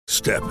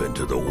Step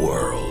into the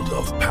world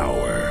of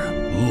power,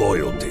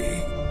 loyalty,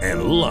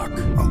 and luck.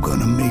 I'm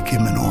gonna make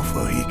him an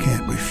offer he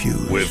can't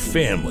refuse. With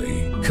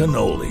family,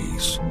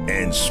 cannolis,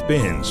 and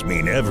spins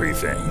mean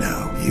everything.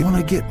 Now, you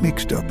wanna get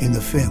mixed up in the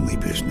family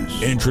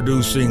business.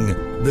 Introducing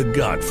The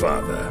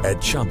Godfather at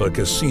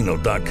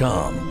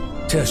ChumbaCasino.com.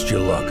 Test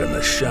your luck in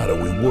the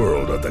shadowy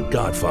world of The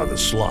Godfather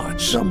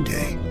slot.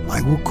 Someday,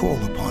 I will call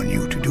upon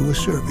you to do a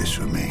service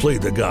for me. Play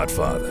The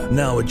Godfather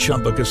now at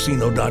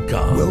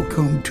ChumbaCasino.com.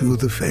 Welcome to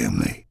the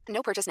family.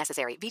 No purchase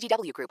necessary.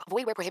 VGW Group.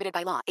 Void where prohibited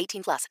by law.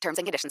 18 plus. Terms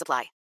and conditions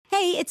apply.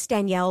 Hey, it's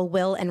Danielle,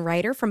 Will, and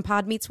Ryder from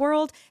Pod Meets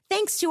World.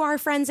 Thanks to our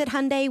friends at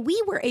Hyundai, we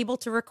were able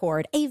to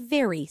record a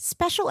very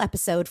special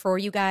episode for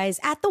you guys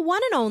at the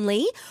one and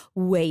only,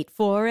 wait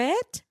for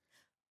it,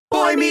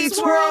 Boy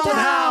Meets World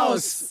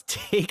House!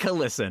 Take a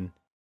listen.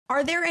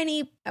 Are there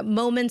any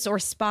moments or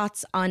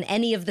spots on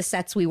any of the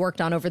sets we worked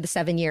on over the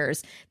 7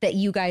 years that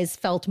you guys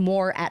felt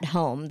more at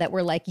home, that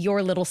were like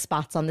your little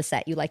spots on the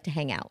set you like to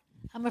hang out?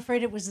 I'm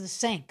afraid it was the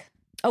sink.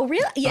 Oh,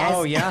 really? Yes.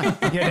 Oh, yeah.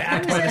 You had to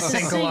act by the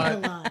sink a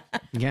lot.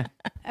 Yeah.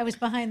 I was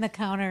behind the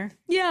counter.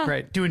 Yeah.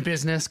 Right. Doing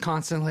business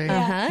constantly.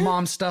 Uh-huh.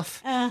 Mom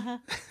stuff. And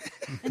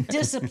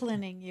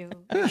disciplining you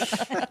in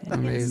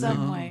Amazing.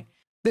 some way.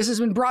 This has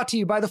been brought to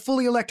you by the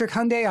fully electric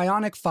Hyundai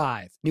Ioniq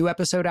 5. New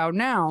episode out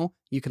now.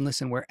 You can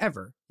listen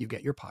wherever you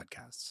get your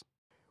podcasts.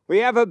 We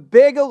have a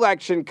big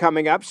election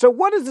coming up. So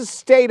what is the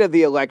state of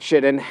the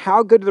election and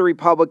how good do the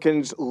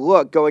Republicans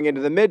look going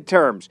into the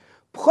midterms?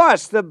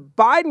 Plus, the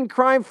Biden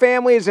crime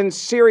family is in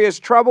serious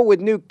trouble with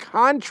new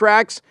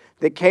contracts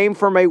that came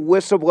from a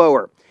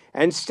whistleblower.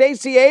 And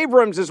Stacey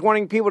Abrams is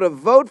wanting people to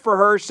vote for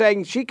her,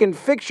 saying she can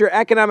fix your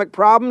economic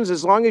problems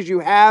as long as you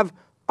have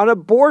an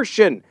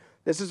abortion.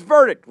 This is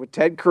Verdict with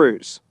Ted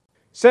Cruz.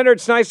 Senator,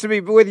 it's nice to be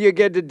with you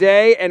again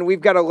today, and we've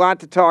got a lot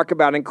to talk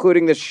about,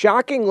 including the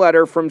shocking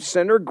letter from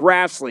Senator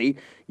Grassley.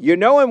 You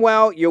know him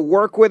well. You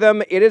work with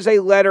him. It is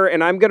a letter,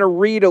 and I'm going to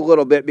read a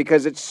little bit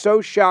because it's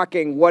so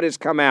shocking what has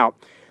come out.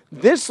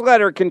 This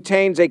letter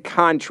contains a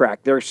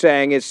contract, they're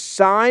saying, is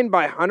signed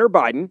by Hunter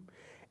Biden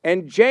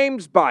and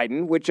James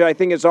Biden, which I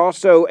think is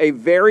also a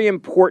very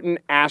important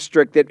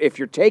asterisk that if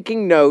you're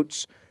taking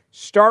notes,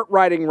 start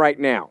writing right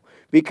now.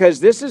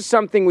 Because this is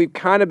something we've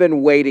kind of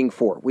been waiting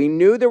for. We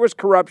knew there was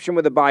corruption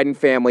with the Biden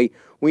family.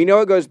 We know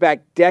it goes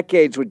back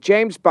decades with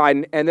James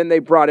Biden, and then they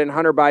brought in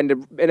Hunter Biden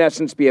to, in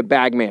essence, be a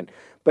bagman.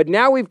 But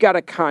now we've got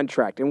a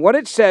contract. And what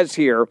it says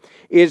here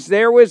is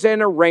there was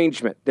an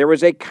arrangement. There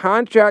was a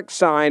contract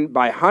signed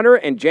by Hunter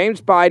and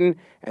James Biden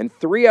and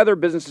 3 other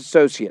business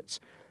associates.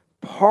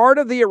 Part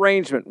of the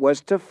arrangement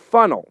was to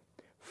funnel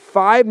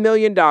 $5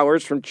 million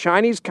from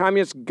Chinese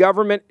Communist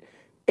government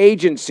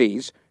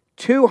agencies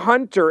to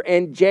Hunter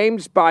and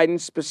James Biden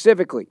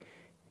specifically.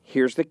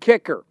 Here's the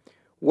kicker.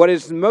 What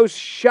is most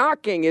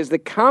shocking is the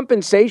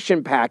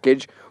compensation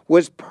package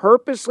was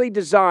purposely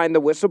designed,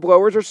 the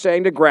whistleblowers are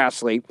saying to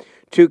Grassley,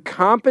 to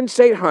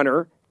compensate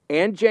Hunter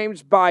and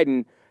James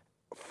Biden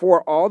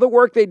for all the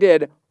work they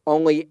did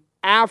only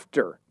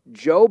after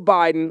Joe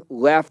Biden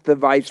left the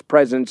vice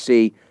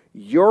presidency.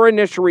 Your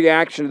initial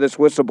reaction to this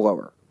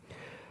whistleblower?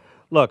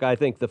 Look, I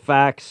think the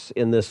facts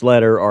in this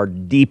letter are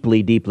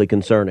deeply, deeply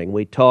concerning.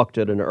 We talked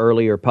at an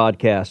earlier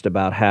podcast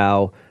about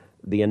how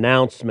the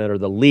announcement, or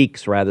the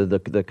leaks, rather,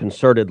 the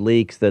concerted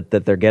leaks that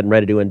they're getting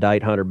ready to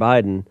indict Hunter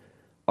Biden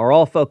are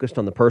all focused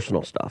on the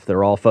personal stuff.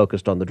 They're all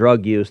focused on the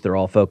drug use. They're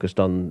all focused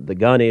on the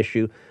gun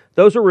issue.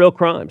 Those are real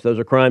crimes. Those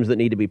are crimes that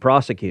need to be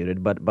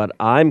prosecuted. But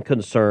I'm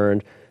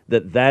concerned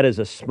that that is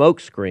a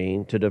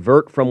smokescreen to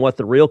divert from what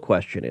the real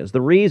question is.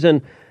 The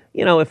reason,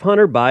 if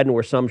Hunter Biden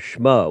were some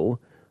schmo,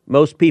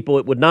 most people,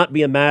 it would not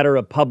be a matter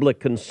of public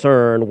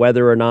concern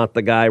whether or not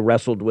the guy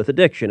wrestled with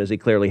addiction, as he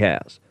clearly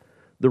has.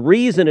 The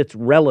reason it's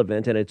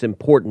relevant and it's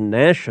important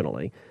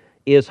nationally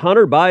is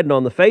Hunter Biden,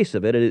 on the face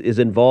of it, is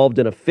involved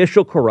in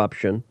official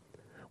corruption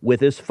with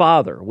his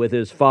father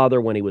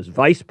when he was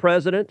vice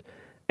president,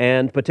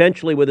 and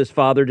potentially with his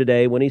father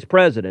today when he's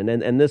president.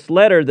 And this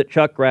letter that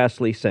Chuck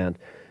Grassley sent.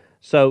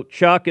 So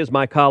Chuck is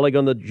my colleague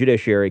on the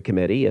Judiciary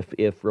Committee.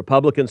 If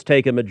Republicans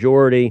take a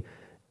majority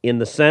in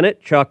the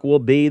Senate, Chuck will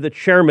be the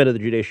chairman of the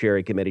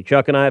Judiciary Committee.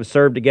 Chuck and I have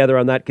served together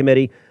on that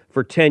committee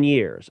for 10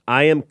 years.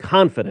 I am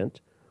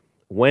confident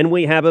when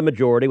we have a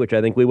majority, which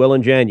I think we will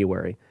in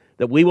January,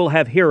 that we will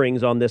have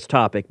hearings on this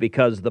topic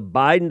because the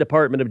Biden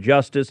Department of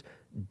Justice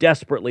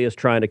desperately is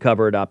trying to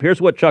cover it up.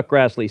 Here's what Chuck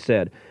Grassley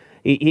said.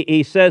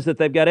 He says that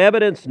they've got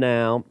evidence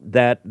now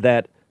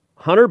that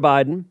Hunter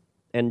Biden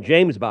and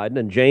James Biden,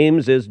 and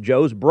James is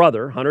Joe's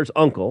brother, Hunter's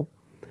uncle,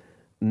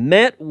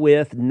 met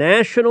with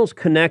nationals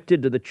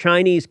connected to the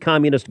Chinese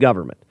Communist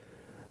government.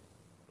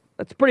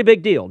 That's a pretty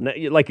big deal.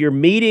 Like, you're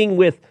meeting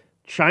with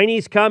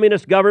Chinese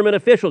Communist government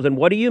officials, and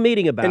what are you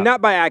meeting about? And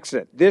not by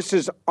accident. This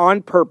is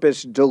on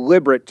purpose,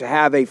 deliberate, to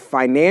have a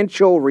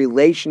financial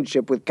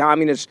relationship with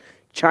communist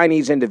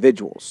Chinese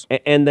individuals.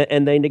 And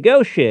they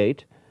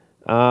negotiate.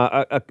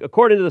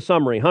 According to the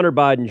summary, Hunter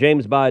Biden,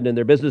 James Biden, and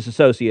their business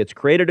associates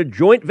created a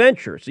joint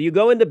venture. So you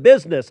go into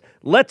business.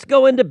 Let's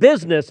go into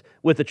business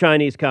with the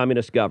Chinese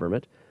Communist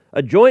government.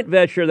 a joint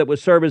venture that would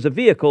serve as a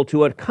vehicle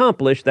to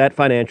accomplish that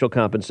financial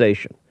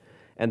compensation.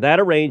 And that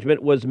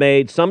arrangement was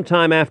made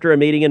sometime after a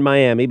meeting in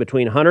Miami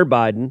between Hunter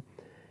Biden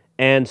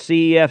and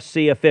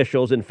CEFC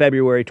officials in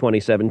February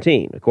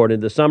 2017.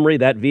 According to the summary,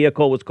 that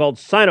vehicle was called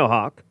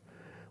Sinohawk,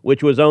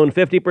 which was owned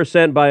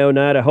 50% by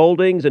Oneida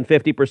Holdings and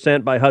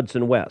 50% by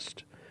Hudson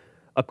West.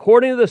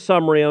 According to the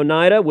summary,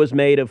 Oneida was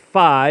made of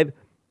 5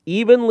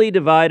 evenly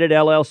divided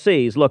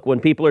LLCs. Look, when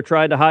people are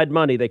trying to hide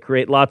money, they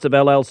create lots of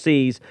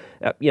LLCs.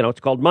 It's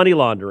called money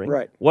laundering.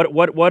 Right.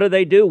 What do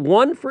they do?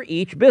 One for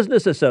each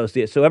business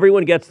associate. So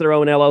everyone gets their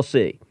own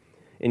LLC,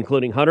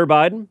 including Hunter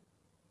Biden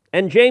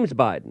and James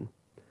Biden.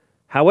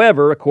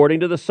 However, according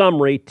to the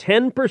summary,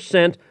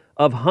 10%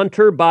 of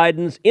Hunter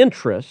Biden's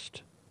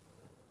interest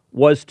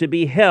was to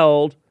be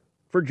held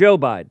for Joe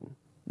Biden.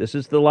 This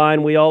is the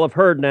line we all have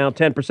heard now,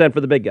 10%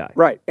 for the big guy.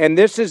 Right. And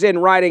this is in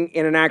writing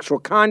in an actual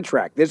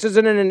contract. This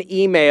isn't in an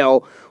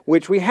email,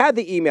 which we had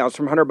the emails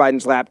from Hunter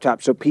Biden's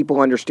laptop so people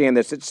understand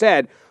this. It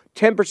said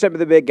 10% for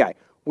the big guy.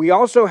 We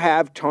also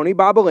have Tony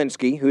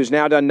Bobulinski, who's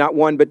now done not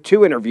 1 but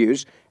 2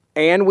 interviews,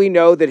 and we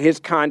know that his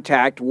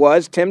contact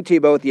was Tim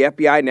Tebow at the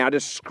FBI, now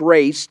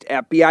disgraced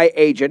FBI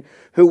agent,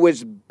 who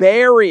was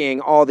burying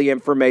all the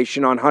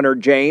information on Hunter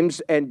James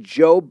and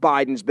Joe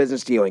Biden's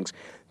business dealings.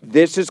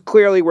 This is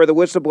clearly where the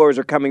whistleblowers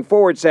are coming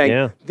forward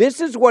saying,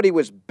 This is what he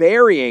was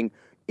burying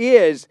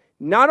is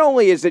not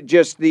only is it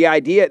just the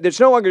idea, there's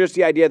no longer just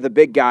the idea of the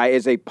big guy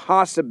is a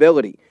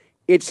possibility.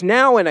 It's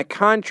now in a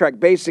contract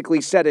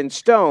basically set in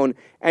stone,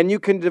 and you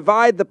can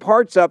divide the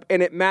parts up,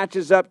 and it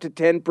matches up to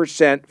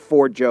 10%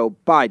 for Joe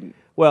Biden.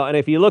 Well, and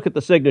if you look at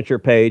the signature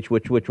page,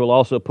 which we'll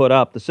also put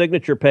up, the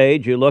signature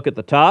page, you look at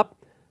the top,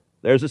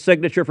 there's a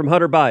signature from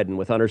Hunter Biden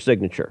with Hunter's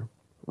signature.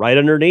 Right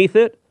underneath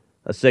it,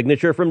 a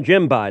signature from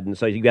Jim Biden.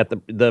 So you got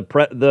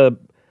the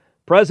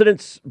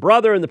president's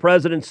brother and the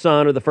president's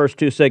son are the first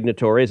 2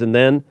 signatories, and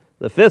then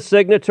the 5th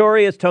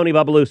signatory is Tony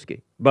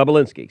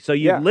Bobulinski. So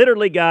you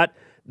literally got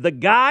the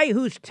guy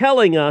who's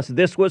telling us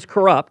this was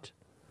corrupt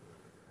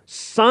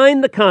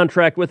signed the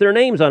contract with their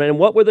names on it. And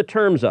what were the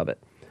terms of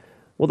it?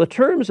 Well, the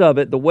terms of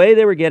it, the way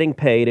they were getting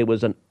paid, it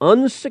was an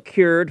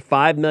unsecured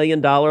 $5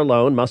 million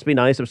loan. Must be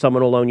nice if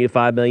someone will loan you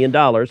 $5 million.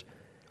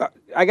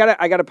 I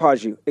gotta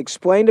pause you.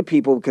 Explain to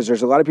people, because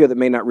there's a lot of people that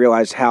may not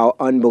realize how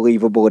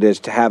unbelievable it is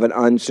to have an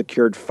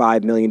unsecured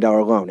 $5 million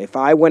loan. If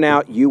I went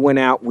out, you went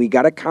out, we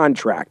got a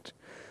contract,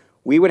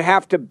 we would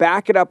have to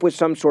back it up with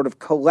some sort of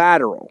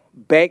collateral.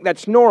 Bank,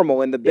 that's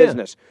normal in the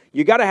business.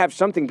 You got to have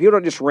something. People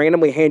don't just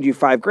randomly hand you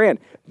 $5,000.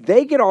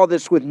 They get all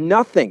this with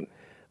nothing.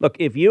 Look,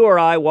 if you or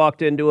I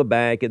walked into a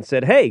bank and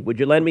said, hey, would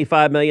you lend me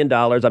 $5 million?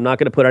 I'm not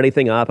going to put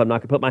anything up. I'm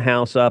not going to put my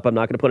house up. I'm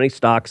not going to put any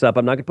stocks up.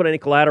 I'm not going to put any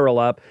collateral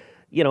up.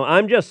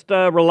 I'm just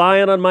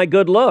relying on my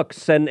good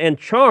looks and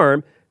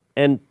charm.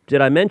 And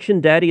did I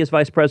mention Daddy is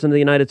Vice President of the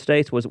United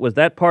States? Was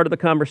that part of the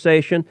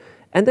conversation?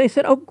 And they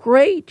said, oh,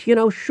 great.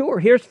 Sure,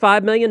 here's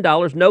 $5 million,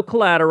 no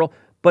collateral,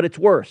 but it's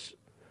worse.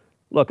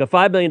 Look, a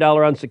 $5 million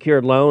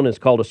unsecured loan is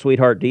called a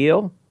sweetheart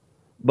deal.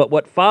 But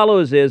what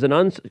follows is an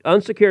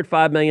unsecured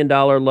 $5 million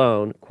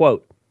loan,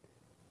 quote,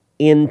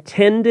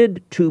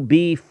 intended to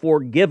be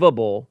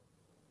forgivable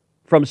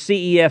from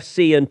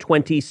CEFC in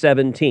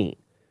 2017.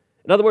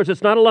 In other words,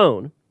 it's not a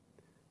loan.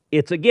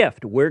 It's a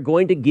gift. We're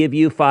going to give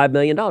you $5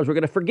 million. We're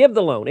going to forgive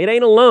the loan. It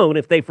ain't a loan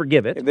if they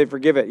forgive it. If they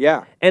forgive it,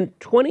 yeah. And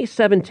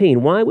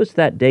 2017, why was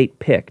that date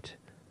picked?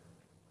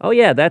 Oh,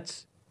 yeah,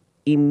 that's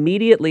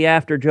immediately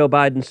after Joe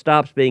Biden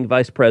stops being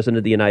vice president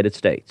of the United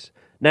States.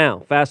 Now,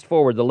 fast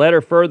forward, the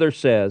letter further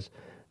says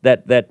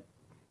that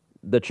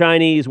the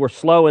Chinese were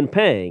slow in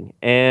paying,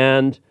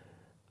 and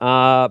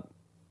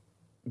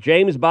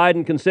James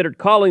Biden considered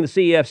calling the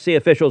CEFC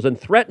officials and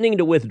threatening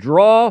to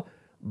withdraw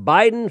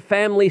Biden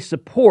family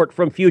support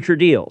from future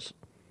deals.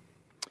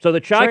 So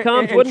the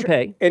Chi-Coms wouldn't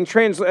pay. In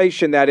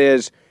translation, that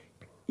is,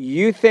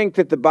 you think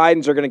that the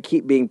Bidens are going to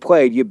keep being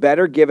played. You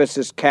better give us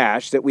this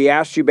cash that we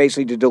asked you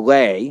basically to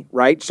delay,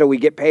 right? So we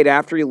get paid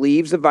after he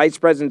leaves the vice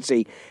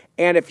presidency.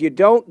 And if you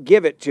don't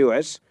give it to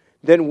us,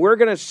 then we're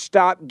going to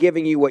stop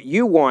giving you what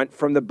you want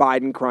from the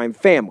Biden crime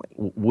family.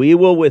 We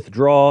will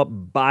withdraw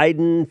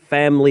Biden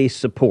family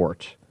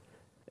support.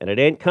 And it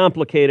ain't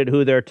complicated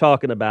who they're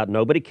talking about.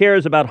 Nobody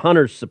cares about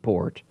Hunter's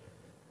support.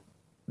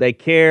 They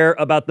care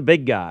about the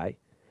big guy.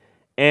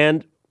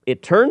 And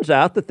it turns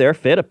out that their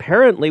fit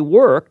apparently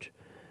worked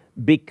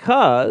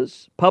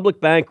because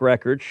public bank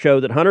records show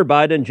that Hunter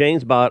Biden and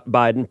James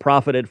Biden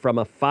profited from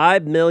a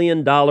 $5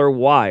 million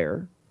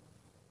wire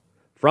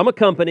from a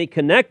company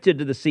connected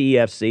to the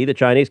CEFC, the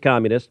Chinese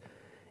Communist,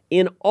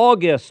 in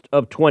August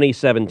of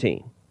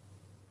 2017.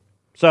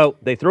 So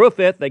they threw a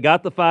fit. They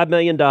got the $5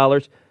 million.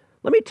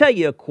 Let me tell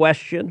you a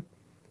question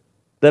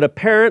that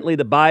apparently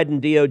the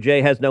Biden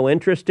DOJ has no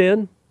interest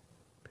in.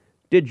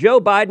 Did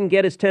Joe Biden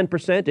get his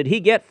 10%? Did he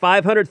get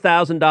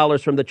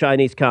 $500,000 from the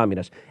Chinese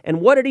Communist?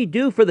 And what did he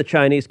do for the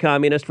Chinese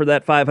Communist for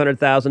that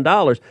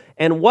 $500,000?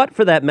 And what,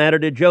 for that matter,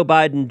 did Joe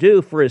Biden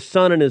do for his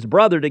son and his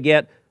brother to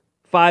get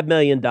 $5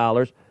 million?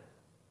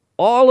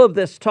 All of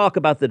this talk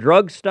about the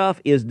drug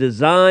stuff is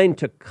designed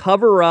to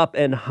cover up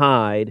and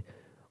hide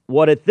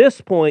what at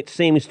this point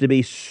seems to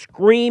be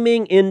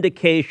screaming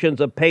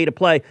indications of pay to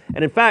play.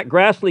 And in fact,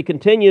 Grassley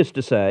continues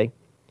to say,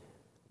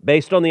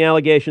 based on the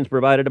allegations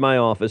provided to my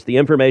office, the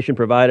information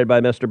provided by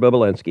Mr.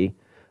 Bobulinski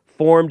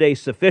formed a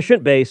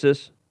sufficient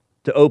basis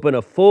to open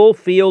a full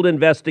field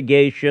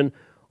investigation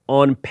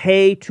on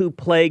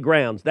pay-to-play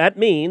grounds. That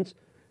means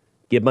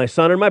give my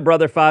son and my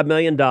brother $5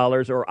 million,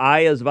 or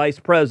I, as vice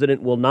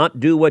president, will not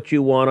do what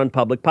you want on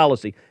public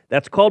policy.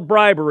 That's called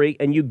bribery,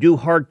 and you do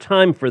hard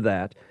time for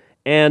that.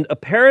 And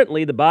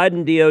apparently the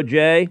Biden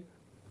DOJ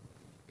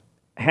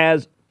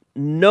has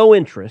no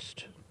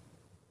interest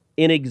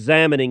in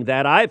examining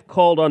that. I've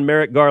called on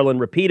Merrick Garland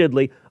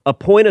repeatedly,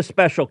 appoint a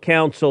special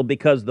counsel,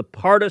 because the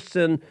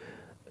partisan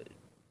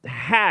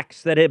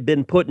hacks that have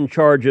been put in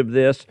charge of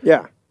this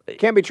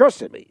can't be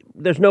trusted.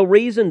 There's no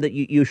reason that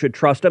you should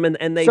trust them,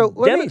 and they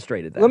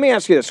demonstrated that. Let me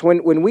ask you this.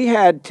 When we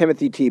had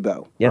Timothy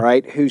Tebow, all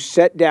right, who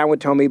sat down with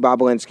Tony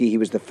Bobulinski, he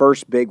was the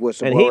first big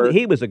whistleblower. And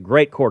he was a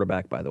great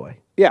quarterback, by the way.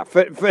 Yeah.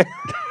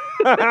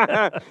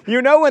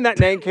 You know, when that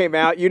name came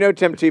out, you know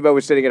Tim Tebow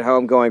was sitting at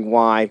home going,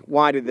 why?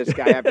 Why did this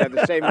guy have to have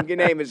the same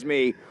name as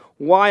me?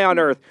 Why on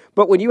earth?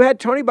 But when you had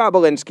Tony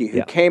Bobulinski,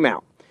 who came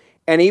out,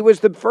 and he was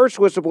the first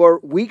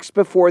whistleblower weeks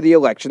before the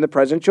election, the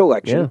presidential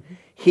election. Yeah.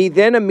 He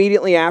then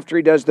immediately after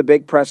he does the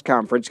big press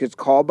conference, gets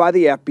called by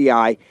the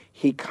FBI.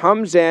 He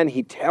comes in,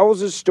 he tells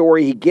his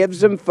story, he gives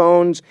them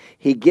phones,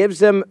 he gives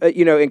them,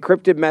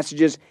 encrypted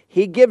messages.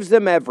 He gives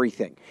them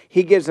everything.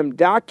 He gives them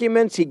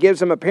documents. He gives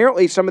them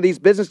apparently some of these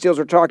business deals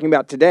we're talking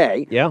about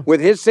today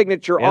with his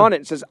signature on it,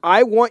 and says,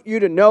 I want you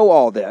to know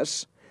all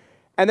this.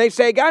 And they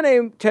say, a guy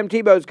named Tim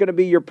Tebow is going to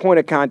be your point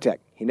of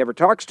contact. He never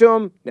talks to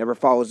him, never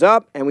follows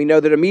up, and we know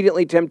that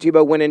immediately Tim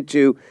Tebow went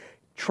into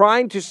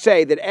trying to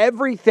say that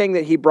everything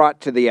that he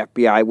brought to the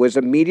FBI was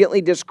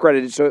immediately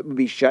discredited so it would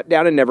be shut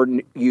down and never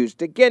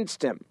used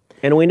against him.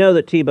 And we know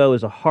that Tebow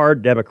is a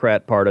hard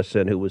Democrat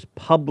partisan who was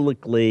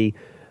publicly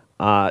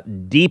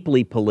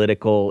deeply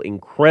political,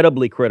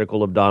 incredibly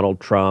critical of Donald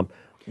Trump.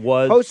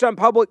 Posts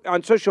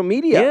on social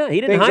media.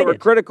 He didn't hide that were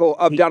critical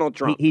of Donald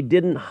Trump. He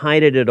didn't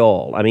hide it at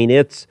all. I mean,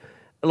 it's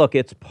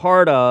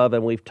part of,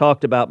 and we've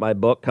talked about my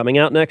book coming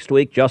out next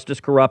week,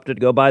 Justice Corrupted.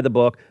 Go buy the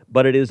book.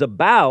 But it is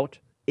about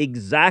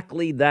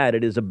exactly that.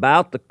 It is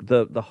about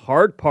the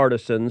hard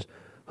partisans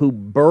who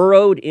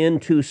burrowed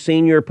into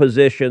senior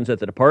positions at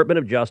the Department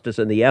of Justice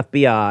and the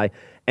FBI,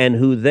 and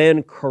who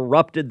then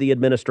corrupted the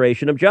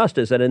administration of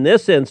justice. And in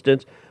this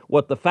instance,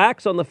 what the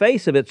facts on the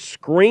face of it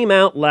scream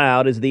out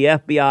loud is the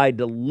FBI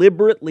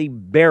deliberately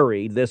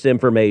buried this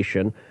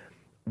information.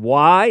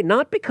 Why?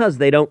 Not because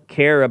they don't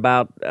care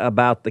about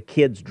the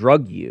kids'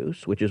 drug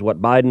use, which is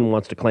what Biden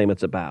wants to claim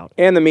it's about.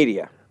 And the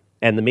media.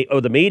 And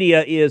the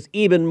media is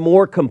even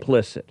more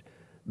complicit.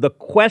 The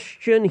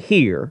question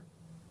here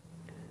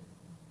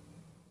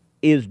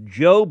is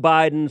Joe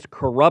Biden's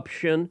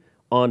corruption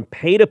on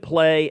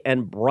pay-to-play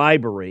and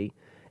bribery.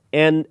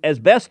 And as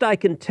best I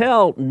can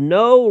tell,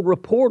 no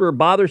reporter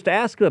bothers to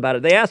ask him about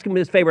it. They ask him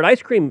his favorite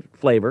ice cream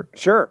flavor.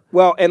 Sure.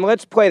 Well, and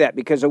let's play that,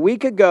 because a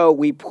week ago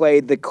we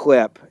played the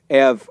clip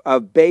of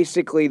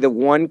basically the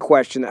one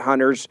question that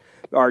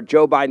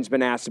Joe Biden's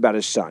been asked about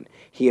his son.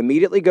 He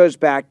immediately goes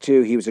back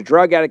to, he was a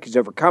drug addict, he's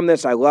overcome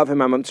this, I love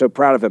him, I'm so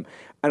proud of him.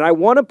 And I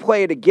want to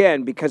play it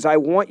again because I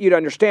want you to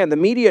understand the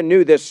media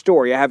knew this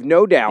story, I have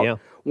no doubt,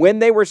 when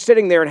they were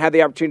sitting there and had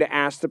the opportunity to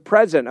ask the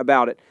president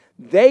about it.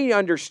 They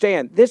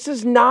understand this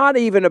is not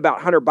even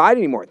about Hunter Biden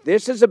anymore.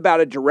 This is about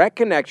a direct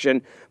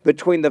connection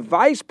between the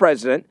vice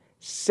president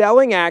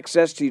selling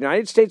access to the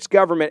United States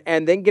government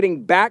and then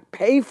getting back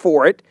pay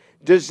for it,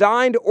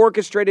 designed,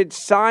 orchestrated,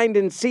 signed,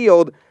 and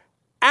sealed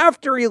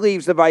after he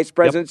leaves the vice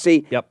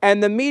presidency.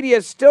 And the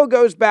media still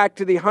goes back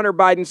to the Hunter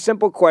Biden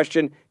simple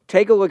question.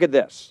 Take a look at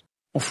this.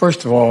 Well,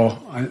 first of all,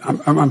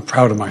 I'm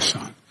proud of my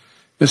son.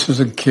 This is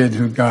a kid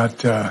who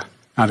got,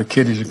 not a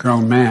kid, he's a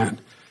grown man.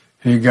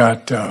 He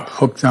got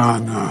hooked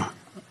on,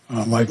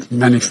 like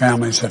many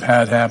families have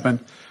had happen,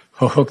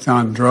 hooked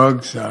on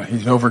drugs.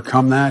 He's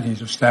overcome that.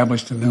 He's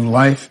established a new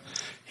life.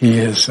 He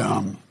is,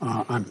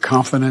 I'm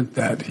confident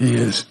that he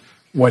is,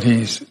 what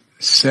he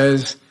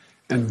says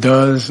and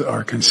does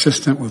are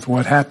consistent with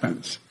what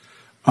happens.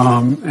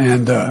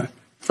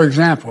 For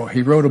example,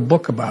 he wrote a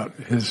book about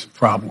his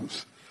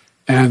problems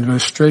and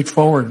was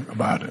straightforward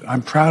about it.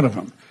 I'm proud of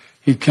him.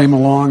 He came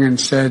along and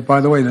said,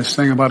 by the way, this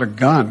thing about a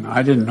gun,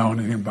 I didn't know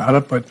anything about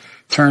it, but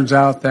turns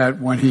out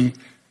that when he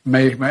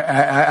made my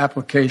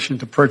application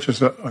to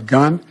purchase a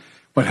gun,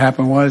 what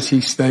happened was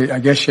I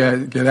guess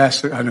you get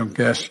asked,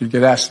 you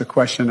get asked the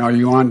question, are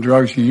you on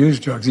drugs, you use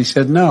drugs? He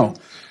said no.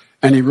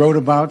 And he wrote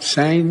about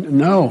saying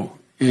no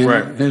in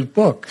his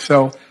book.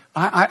 So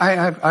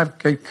I have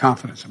great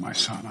confidence in my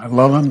son. I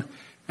love him,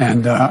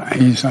 and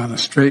he's on the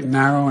straight and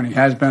narrow, and he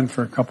has been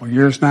for a couple of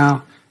years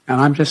now,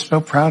 and I'm just so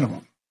proud of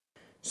him.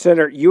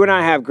 Senator, you and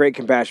I have great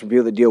compassion for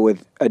people that deal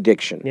with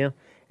addiction. Yeah.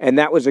 And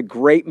that was a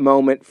great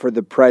moment for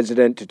the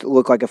president to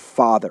look like a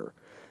father.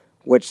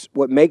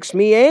 What makes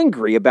me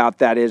angry about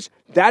that is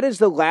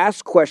the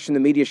last question the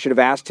media should have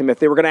asked him if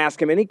they were going to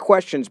ask him any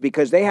questions,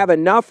 because they have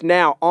enough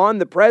now on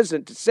the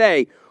president to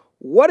say,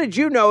 what did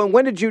you know and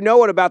when did you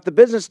know it about the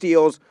business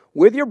deals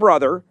with your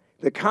brother,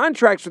 the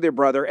contracts with your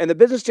brother, and the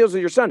business deals with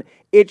your son?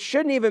 It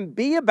shouldn't even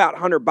be about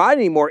Hunter Biden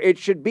anymore. It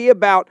should be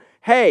about,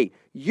 hey,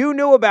 you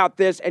knew about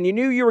this and you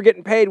knew you were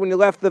getting paid when you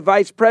left the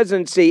vice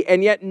presidency,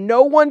 and yet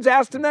no one's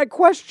asked him that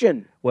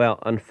question. Well,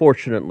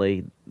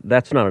 unfortunately,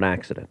 that's not an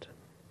accident.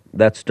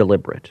 That's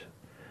deliberate.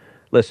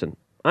 Listen,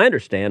 I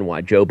understand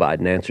why Joe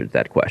Biden answered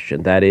that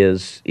question. That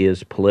is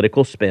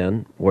political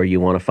spin, where you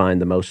want to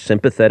find the most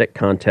sympathetic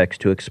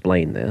context to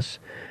explain this.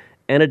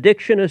 And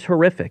addiction is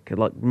horrific.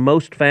 Like,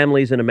 most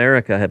families in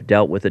America have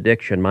dealt with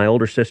addiction. My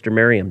older sister,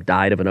 Miriam,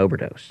 died of an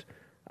overdose.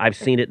 I've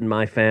seen it in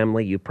my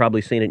family. You've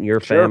probably seen it in your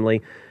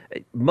family.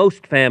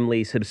 Most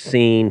families have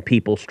seen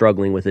people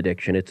struggling with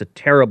addiction. It's a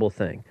terrible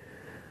thing.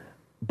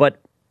 But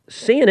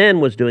CNN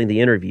was doing the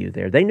interview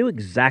there. They knew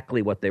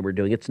exactly what they were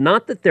doing. It's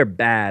not that they're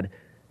bad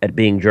at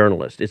being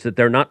journalists. It's that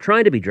they're not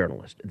trying to be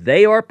journalists.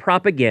 They are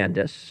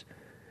propagandists.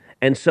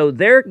 And so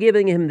they're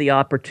giving him the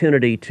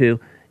opportunity to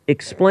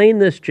explain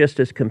this just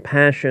as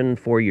compassion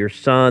for your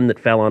son that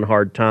fell on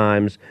hard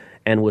times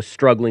and was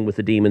struggling with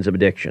the demons of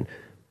addiction.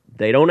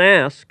 They don't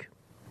ask,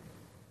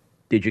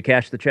 did you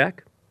cash the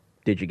check?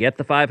 Did you get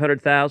the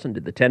 $500,000?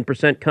 Did the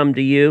 10% come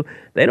to you?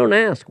 They don't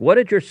ask, what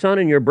did your son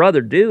and your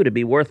brother do to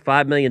be worth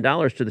 $5 million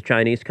to the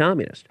Chinese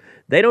communist?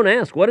 They don't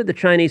ask, what did the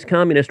Chinese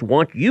communist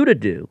want you to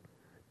do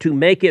to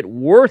make it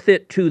worth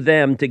it to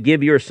them to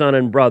give your son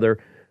and brother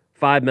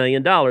 $5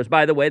 million?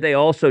 By the way, they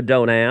also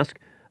don't ask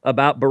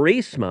about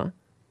Burisma,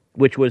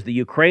 which was the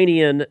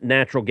Ukrainian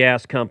natural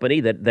gas company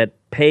that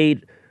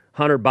paid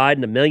Hunter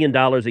Biden $1 million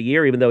a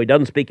year, even though he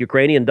doesn't speak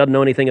Ukrainian, doesn't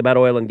know anything about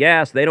oil and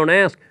gas. They don't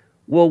ask,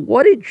 well,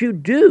 what did you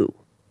do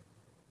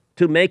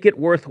to make it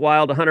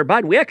worthwhile to Hunter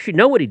Biden? We actually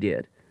know what he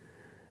did,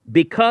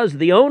 because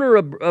the owner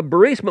of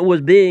Burisma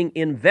was being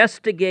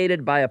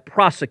investigated by a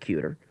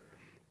prosecutor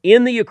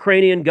in the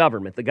Ukrainian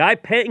government. The guy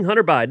paying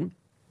Hunter Biden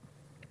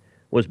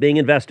was being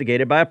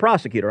investigated by a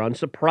prosecutor.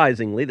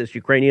 Unsurprisingly, this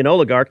Ukrainian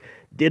oligarch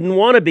didn't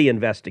want to be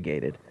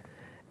investigated.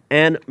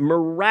 And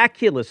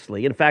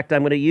miraculously, in fact,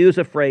 I'm going to use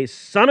a phrase,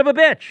 son of a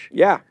bitch.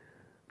 Yeah.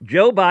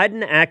 Joe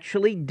Biden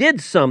actually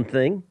did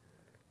something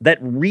that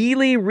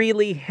really,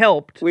 really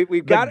helped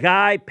the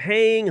guy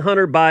paying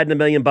Hunter Biden $1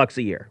 million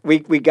a year. We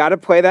got to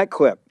play that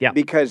clip. Yeah.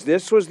 Because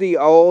this was the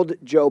old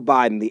Joe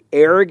Biden, the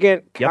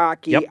arrogant,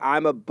 cocky,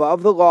 I'm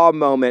above the law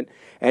moment.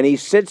 And he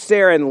sits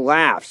there and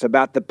laughs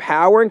about the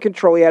power and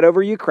control he had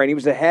over Ukraine. He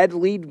was the head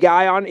lead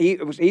guy on,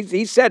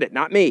 he said it,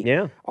 not me.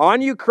 Yeah.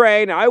 On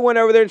Ukraine, I went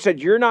over there and said,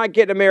 you're not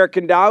getting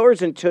American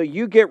dollars until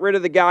you get rid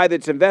of the guy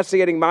that's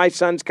investigating my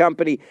son's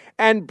company,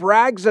 and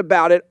brags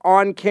about it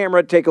on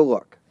camera. Take a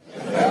look.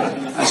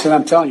 I said,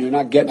 I'm telling you, you're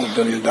not getting $1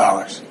 billion.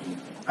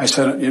 I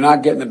said, you're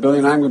not getting $1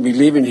 billion. I'm going to be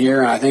leaving here.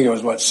 And I think it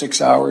was,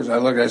 6 hours?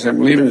 I said,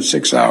 I'm leaving in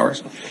 6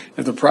 hours.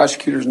 If the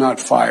prosecutor's not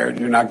fired,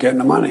 you're not getting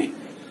the money.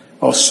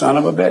 Oh, son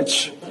of a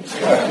bitch.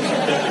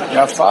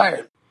 Got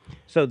fired.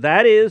 So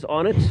that is,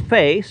 on its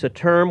face, a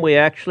term we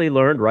actually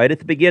learned right at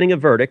the beginning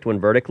of Verdict, when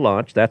Verdict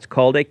launched. That's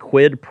called a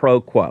quid pro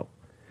quo.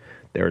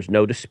 There's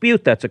no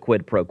dispute that's a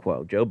quid pro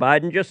quo. Joe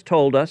Biden just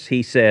told us,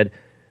 he said,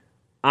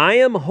 I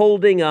am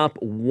holding up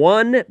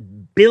 $1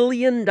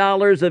 billion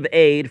of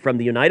aid from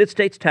the United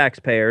States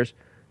taxpayers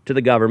to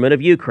the government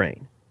of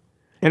Ukraine.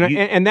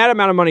 And that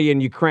amount of money in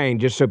Ukraine,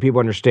 just so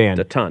people understand,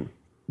 a ton.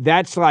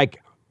 That's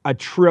like $1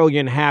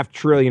 trillion,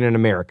 $500 billion in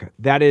America.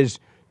 That is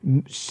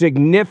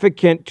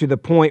significant to the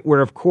point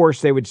where, of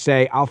course, they would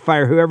say, I'll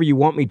fire whoever you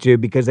want me to,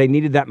 because they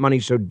needed that money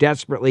so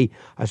desperately,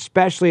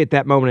 especially at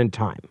that moment in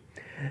time.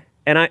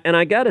 And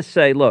I got to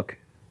say, look,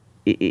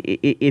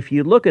 if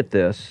you look at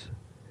this,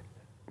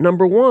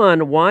 number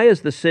one, why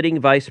is the sitting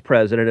vice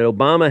president, and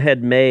Obama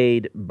had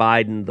made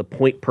Biden the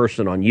point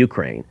person on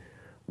Ukraine,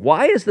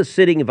 why is the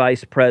sitting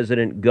vice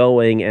president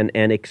going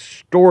and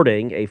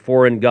extorting a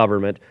foreign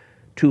government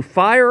to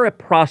fire a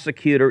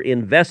prosecutor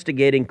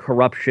investigating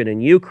corruption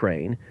in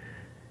Ukraine?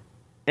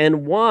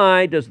 And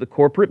why does the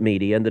corporate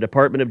media and the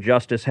Department of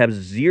Justice have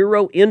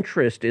zero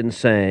interest in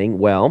saying,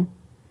 well,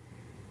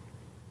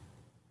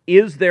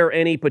 is there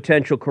any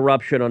potential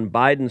corruption on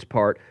Biden's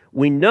part?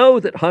 We know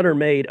that Hunter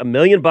made $1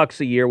 million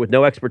a year with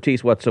no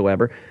expertise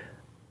whatsoever.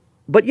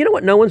 But you know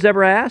what no one's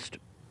ever asked?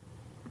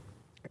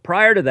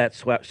 Prior to that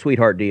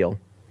sweetheart deal,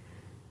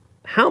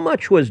 how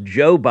much was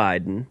Joe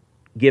Biden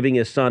giving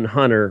his son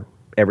Hunter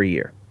every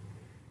year?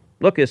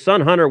 Look, his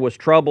son Hunter was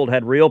troubled,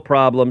 had real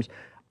problems.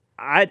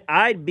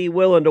 I'd be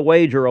willing to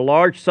wager a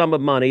large sum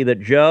of money that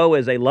Joe,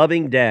 as a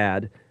loving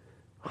dad,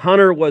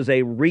 Hunter was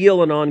a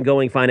real and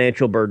ongoing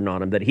financial burden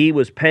on him, that he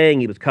was paying,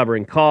 he was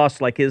covering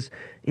costs, like his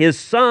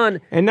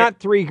son. And not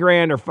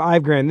 $3,000 or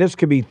 $5,000. This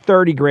could be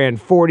 $30,000,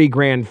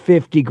 $40,000,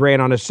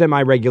 $50,000 on a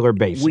semi-regular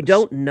basis. We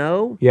don't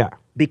know. Yeah.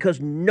 Because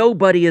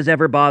nobody has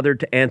ever bothered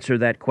to answer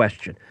that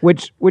question.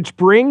 Which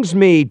brings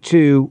me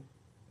to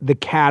the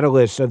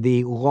catalyst of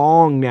the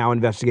long now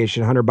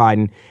investigation of Hunter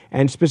Biden,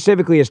 and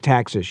specifically his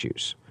tax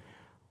issues.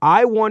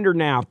 I wonder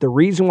now if the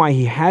reason why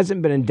he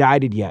hasn't been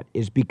indicted yet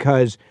is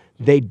because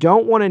they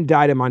don't want to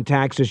indict him on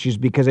tax issues,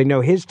 because they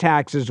know his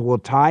taxes will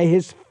tie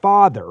his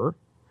father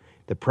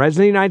the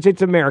President of the United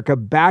States of America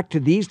back to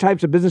these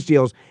types of business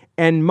deals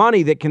and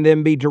money that can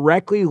then be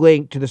directly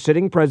linked to the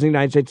sitting President of the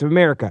United States of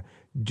America.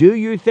 Do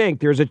you think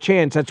there's a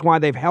chance that's why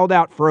they've held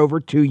out for over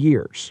 2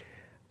 years?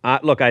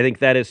 Look, I think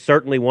that is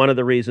certainly one of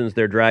the reasons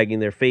they're dragging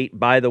their feet.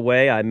 By the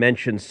way, I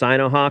mentioned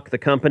Sinohawk, the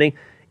company.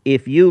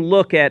 If you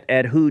look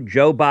at who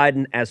Joe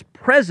Biden as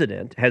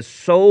president has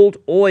sold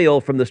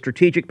oil from the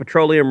Strategic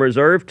Petroleum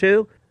Reserve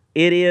to,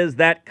 it is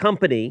that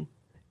company.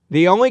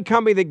 The only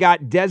company that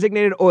got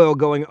designated oil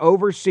going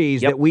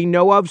overseas that we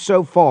know of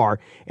so far,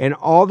 and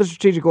all the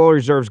strategic oil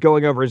reserves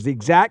going over, is the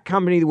exact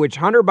company which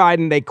Hunter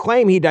Biden, they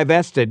claim he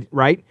divested,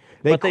 right?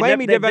 They claim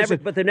he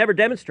divested. But they've never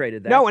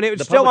demonstrated that. No, and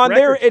it's still on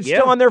their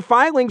still on their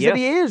filings that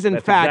he is, in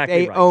fact,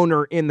 exactly a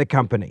owner in the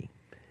company.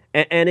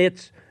 And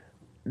it's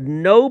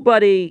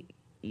nobody,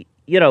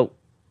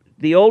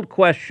 the old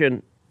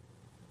question,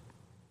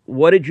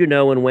 what did you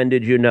know and when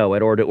did you know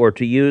it? Or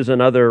to use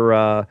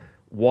another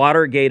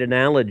Watergate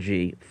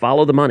analogy,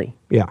 follow the money.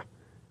 Yeah.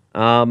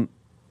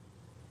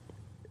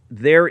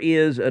 There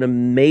is an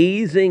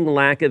amazing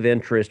lack of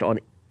interest on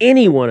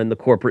anyone in the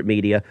corporate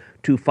media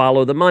to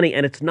follow the money,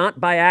 and it's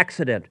not by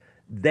accident.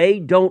 They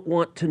don't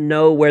want to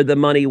know where the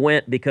money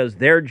went because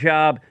their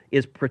job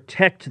is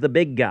protect the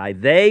big guy.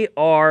 They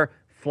are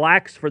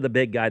flax for the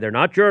big guy. They're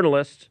not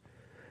journalists.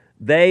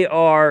 They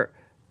are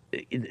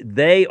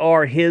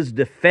his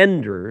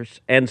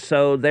defenders, and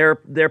so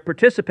they're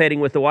participating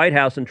with the White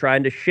House and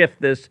trying to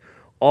shift this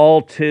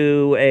all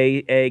to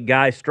a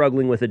guy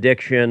struggling with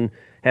addiction,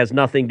 has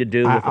nothing to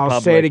do with the public.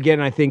 I'll say it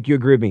again, I think you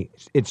agree with me.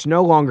 It's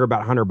no longer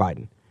about Hunter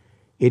Biden.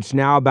 It's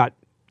now about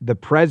the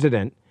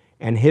president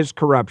and his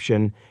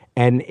corruption,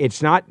 and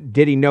it's not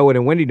did he know it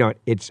and when did he know it.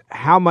 It's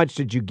how much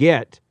did you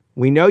get?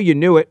 We know you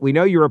knew it. We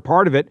know you were a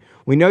part of it.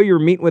 We know you were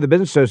meeting with the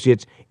business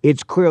associates.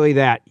 It's clearly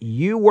that.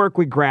 You work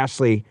with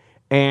Grassley,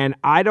 and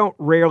I don't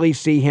rarely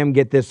see him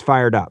get this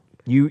fired up.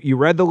 You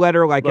read the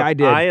letter like Look, I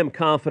did. I am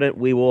confident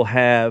we will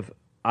have,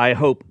 I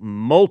hope,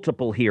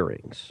 multiple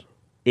hearings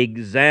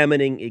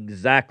examining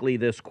exactly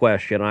this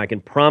question. I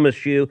can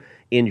promise you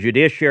in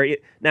judiciary.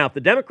 Now, if the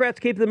Democrats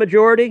keep the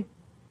majority,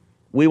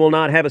 we will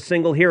not have a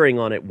single hearing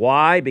on it.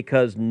 Why?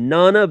 Because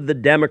none of the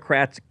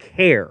Democrats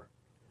care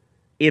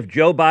if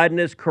Joe Biden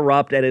is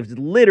corrupt and is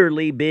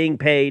literally being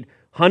paid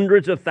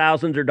hundreds of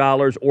thousands of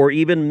dollars or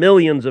even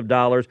millions of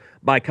dollars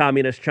by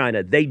communist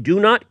China. They do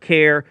not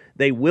care.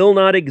 They will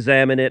not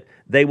examine it.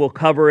 They will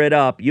cover it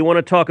up. You want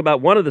to talk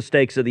about one of the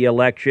stakes of the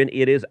election?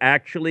 It is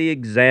actually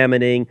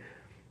examining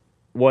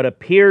what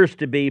appears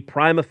to be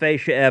prima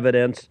facie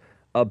evidence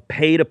of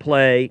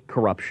pay-to-play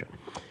corruption.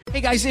 Hey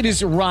guys, it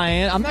is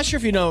Ryan. I'm not sure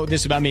if you know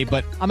this about me,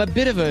 but I'm a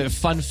bit of a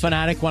fun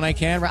fanatic when I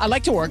can. I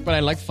like to work, but I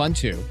like fun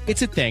too.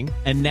 It's a thing.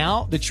 And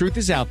now the truth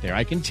is out there.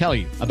 I can tell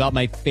you about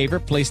my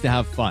favorite place to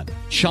have fun.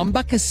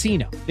 Chumba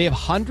Casino. They have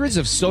hundreds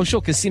of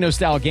social casino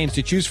style games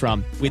to choose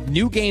from with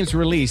new games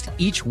released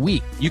each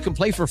week. You can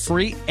play for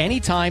free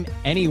anytime,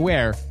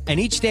 anywhere. And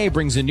each day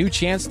brings a new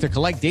chance to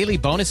collect daily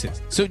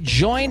bonuses. So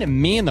join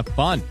me in the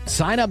fun.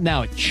 Sign up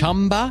now at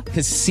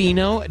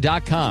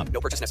ChumbaCasino.com.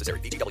 No purchase necessary.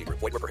 VGW Group.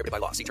 Void where prohibited by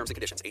law. See terms and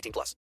conditions.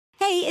 18+.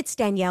 Hey, it's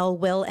Danielle,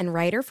 Will, and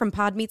Ryder from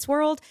Pod Meets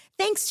World.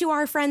 Thanks to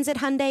our friends at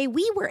Hyundai,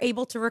 we were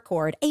able to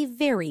record a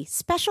very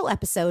special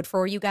episode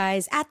for you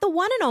guys at the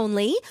one and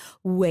only,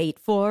 wait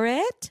for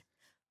it,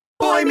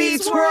 Boy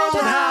Meets World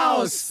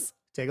House.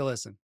 Take a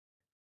listen.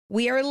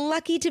 We are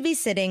lucky to be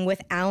sitting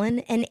with Alan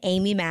and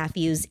Amy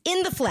Matthews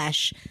in the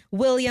flesh,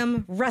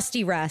 William,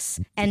 Rusty Russ,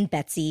 and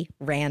Betsy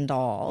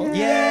Randall.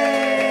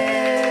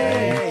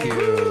 Yay! Thank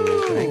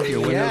you. Thank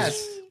you.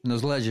 Yes. When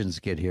those legends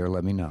get here,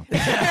 let me know.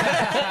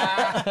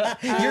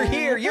 You're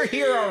here. You're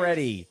here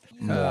already.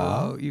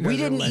 No, we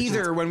didn't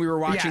either when we were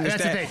watching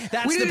this.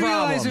 We didn't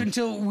realize it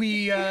until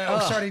we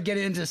started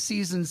getting into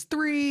seasons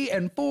 3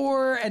 and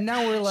 4, and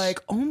now we're like,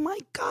 oh my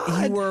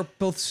God. You were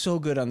both so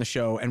good on the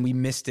show, and we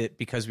missed it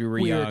because we were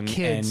young. We were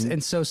kids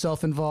and so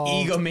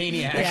self-involved.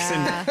 Egomaniacs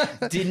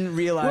and didn't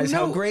realize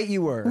how great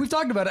you were. We've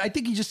talked about it. I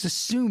think you just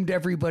assumed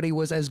everybody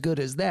was as good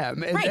as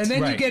them. And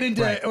then you get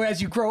into,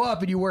 as you grow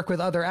up and you work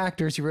with other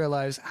actors, you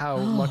realize how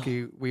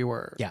lucky we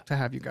were to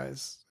have you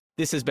guys.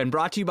 This has been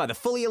brought to you by the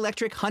fully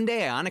electric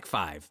Hyundai Ioniq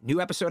 5. New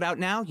episode out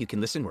now. You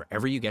can listen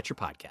wherever you get your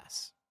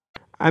podcasts.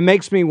 It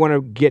makes me want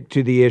to get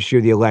to the issue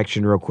of the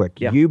election real quick.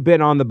 Yeah. You've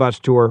been on the bus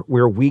tour.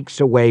 We're weeks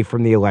away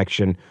from the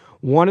election.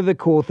 One of the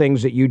cool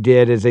things that you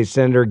did as a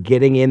senator,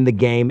 getting in the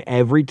game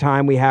every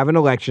time we have an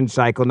election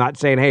cycle, not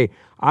saying, hey,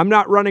 I'm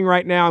not running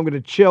right now. I'm going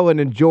to chill and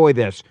enjoy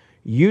this.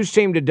 You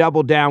seem to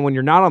double down when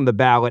you're not on the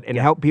ballot and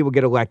help people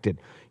get elected.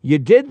 You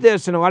did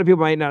this, and a lot of people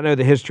might not know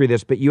the history of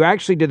this, but you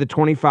actually did the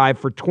 25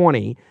 for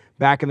 20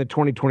 back in the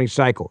 2020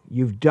 cycle.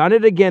 You've done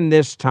it again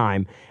this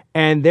time,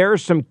 and there are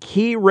some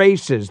key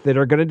races that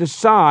are going to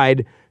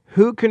decide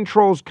who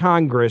controls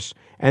Congress,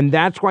 and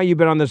that's why you've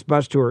been on this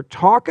bus tour.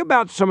 Talk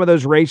about some of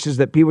those races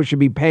that people should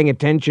be paying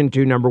attention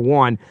to, number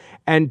one,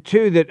 and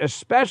two, that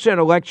especially on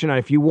election night,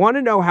 if you want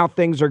to know how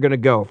things are going to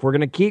go, if we're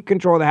going to keep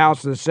control of the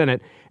House and the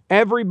Senate,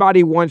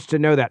 everybody wants to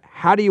know that.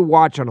 How do you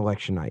watch on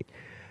election night?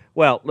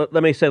 Well,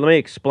 let me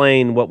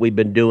explain what we've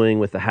been doing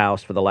with the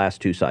House for the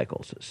last 2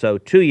 cycles. So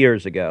 2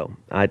 years ago,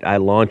 I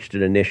launched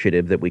an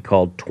initiative that we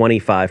called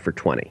 25 for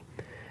 20.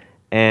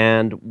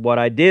 And what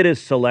I did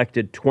is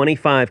selected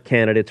 25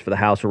 candidates for the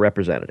House of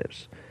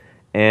Representatives.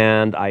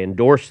 And I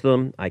endorsed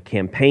them. I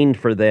campaigned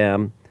for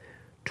them.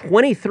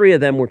 23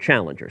 of them were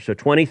challengers. So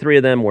 23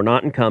 of them were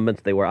not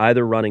incumbents. They were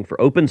either running for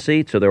open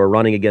seats or they were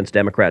running against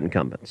Democrat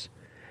incumbents.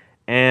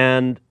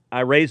 And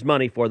I raised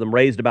money for them,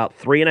 raised about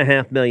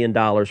 $3.5 million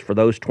for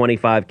those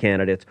 25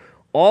 candidates,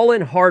 all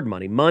in hard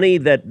money, money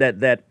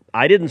that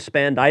I didn't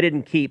spend, I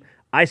didn't keep.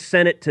 I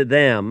sent it to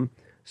them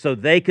so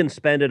they can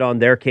spend it on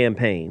their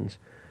campaigns.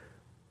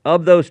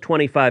 Of those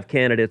 25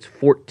 candidates,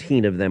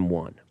 14 of them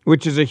won.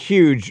 Which is a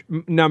huge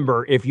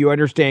number if you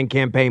understand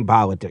campaign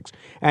politics.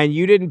 And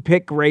you didn't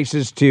pick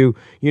races to,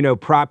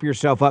 prop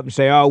yourself up and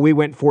say, oh, we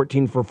went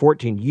 14 for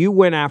 14. You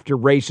went after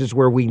races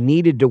where we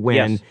needed to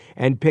win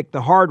and picked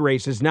the hard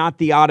races, not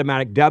the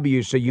automatic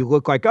W, so you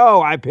look like,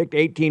 oh, I picked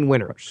 18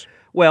 winners.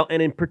 Well,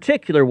 and in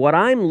particular, what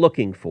I'm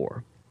looking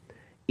for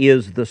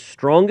is the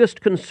strongest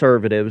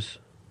conservatives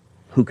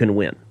who can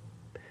win.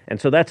 And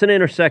so that's an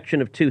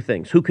intersection of two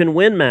things. Who can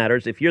win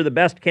matters. If you're the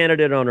best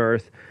candidate on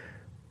earth,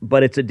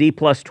 but it's a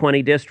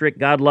D+20 district,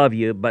 God love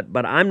you, but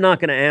I'm not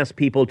going to ask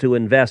people to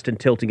invest in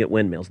tilting at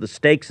windmills. The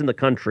stakes in the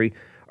country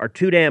are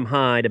too damn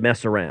high to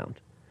mess around.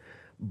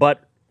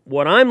 But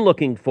what I'm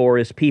looking for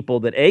is people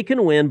that A,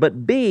 can win,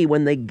 but B,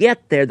 when they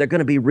get there, they're going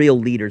to be real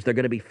leaders. They're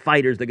going to be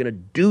fighters. They're going to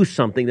do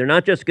something. They're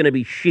not just going to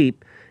be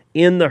sheep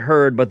in the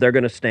herd, but they're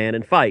going to stand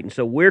and fight. And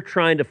so we're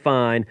trying to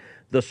find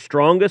the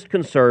strongest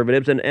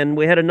conservatives, and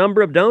we had a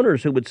number of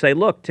donors who would say,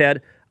 look,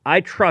 Ted,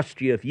 I trust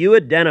you. If you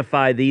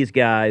identify these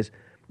guys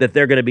that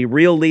they're going to be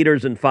real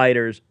leaders and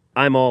fighters,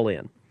 I'm all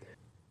in.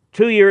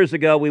 2 years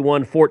ago, we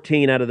won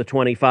 14 out of the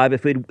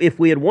 25. If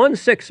we had won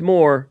 6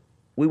 more,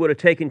 we would have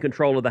taken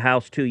control of the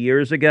House 2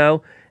 years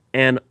ago,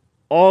 and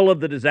all of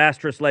the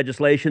disastrous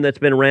legislation that's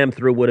been rammed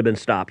through would have been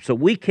stopped. So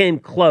we came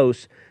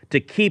close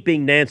to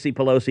keeping Nancy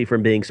Pelosi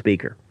from being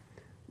Speaker.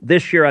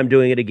 This year, I'm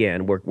doing it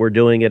again. We're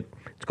doing it.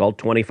 It's called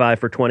 25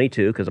 for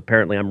 22 because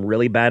apparently I'm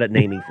really bad at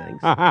naming things.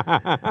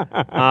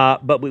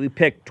 But we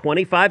picked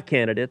 25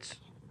 candidates.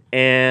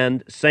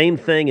 And same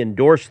thing,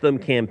 endorse them,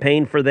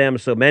 campaign for them.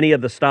 So many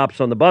of the stops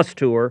on the bus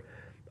tour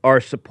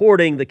are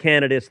supporting the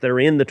candidates that are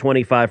in the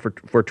 25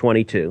 for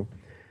 22.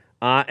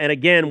 And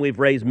again, we've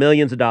raised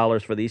millions of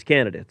dollars for these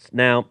candidates.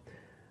 Now,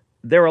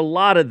 there are a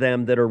lot of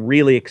them that are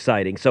really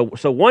exciting. So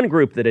one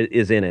group that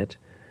is in it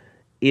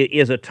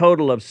is a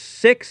total of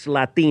 6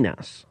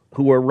 Latinas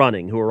who are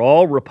running, who are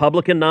all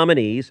Republican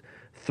nominees.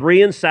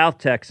 3 in South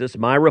Texas,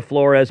 Mayra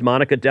Flores,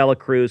 Monica De La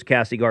Cruz,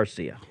 Cassie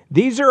Garcia.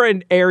 These are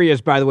in areas,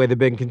 by the way, that have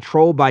been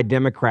controlled by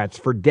Democrats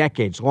for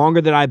decades,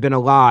 longer than I've been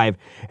alive,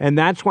 and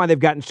that's why they've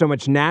gotten so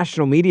much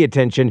national media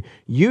attention.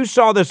 You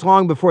saw this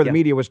long before the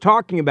media was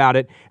talking about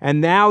it, and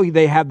now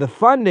they have the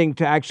funding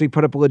to actually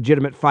put up a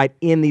legitimate fight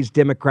in these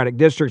Democratic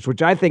districts,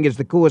 which I think is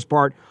the coolest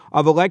part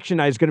of Election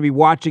Night, is going to be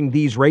watching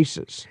these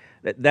races.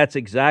 That's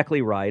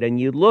exactly right. And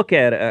you look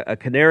at a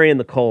canary in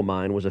the coal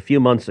mine was a few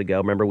months ago.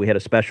 Remember, we had a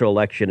special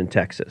election in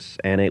Texas,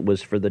 and it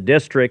was for the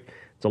district.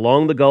 It's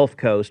along the Gulf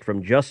Coast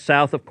from just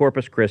south of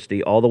Corpus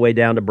Christi all the way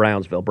down to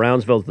Brownsville.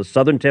 Brownsville is the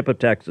southern tip of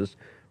Texas,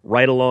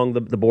 right along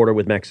the border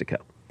with Mexico.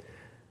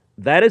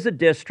 That is a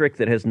district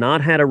that has not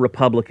had a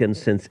Republican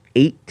since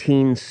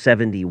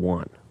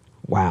 1871.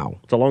 Wow.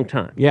 It's a long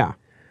time. Yeah.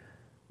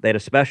 They had a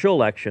special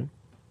election.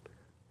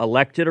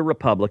 Elected a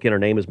Republican. Her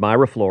name is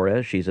Mayra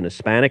Flores. She's an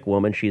Hispanic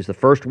woman. She's the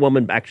first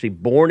woman actually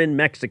born in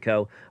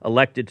Mexico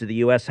elected to the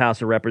U.S.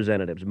 House of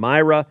Representatives.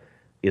 Mayra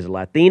is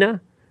Latina.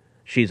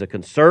 She's a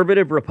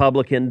conservative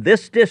Republican.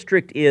 This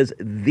district is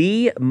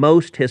the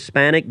most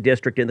Hispanic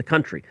district in the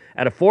country.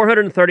 Out of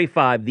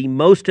 435, the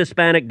most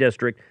Hispanic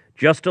district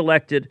just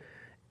elected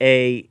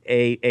a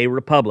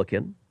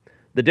Republican.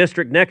 The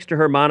district next to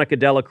her, Monica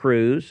De La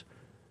Cruz,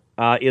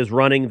 is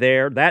running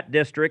there. That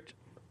district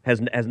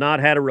has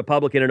not had a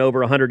Republican in over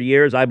 100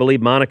 years. I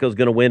believe Monica's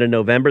going to win in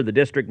November. The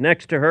district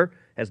next to her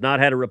has not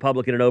had a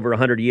Republican in over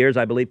 100 years.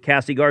 I believe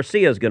Cassie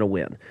Garcia is going to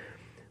win.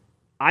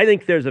 I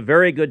think there's a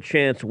very good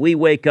chance we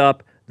wake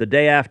up the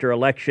day after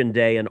Election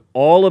Day and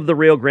all of the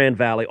Rio Grande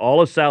Valley, all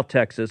of South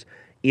Texas,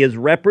 is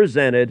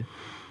represented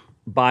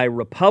by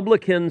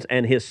Republicans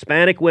and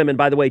Hispanic women.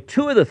 By the way,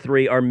 2 of the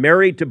 3 are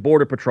married to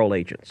Border Patrol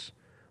agents.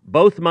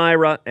 Both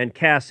Mayra and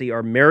Cassie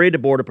are married to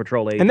Border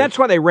Patrol agents. And that's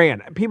why they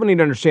ran. People need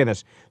to understand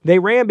this. They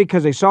ran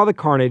because they saw the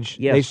carnage,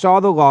 they saw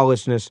the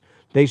lawlessness,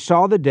 they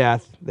saw the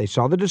death, they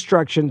saw the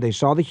destruction, they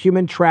saw the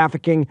human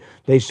trafficking,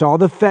 they saw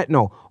the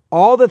fentanyl.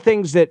 All the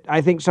things that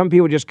I think some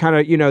people just kind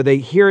of, they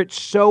hear it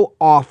so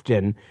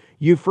often,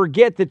 you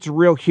forget that it's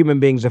real human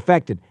beings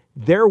affected.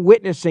 They're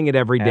witnessing it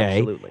every day.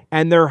 Absolutely.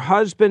 And their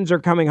husbands are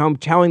coming home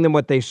telling them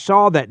what they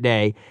saw that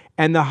day.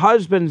 And the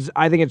husbands,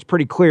 I think it's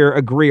pretty clear,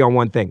 agree on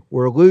one thing.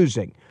 We're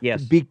losing.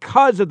 Yes.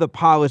 Because of the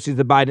policies of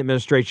the Biden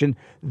administration,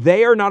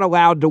 they are not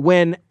allowed to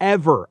win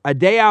ever. A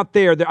day out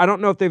there, I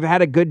don't know if they've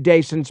had a good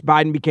day since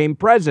Biden became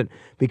president,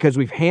 because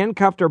we've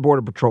handcuffed our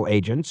Border Patrol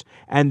agents,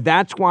 and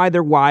that's why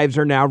their wives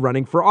are now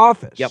running for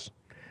office. Yep.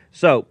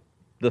 So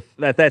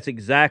that's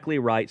exactly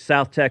right.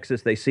 South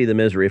Texas, they see the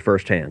misery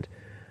firsthand.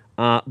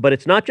 But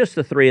it's not just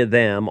the three of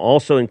them.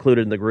 Also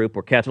included in the group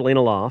were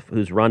Catalina Loff,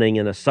 who's running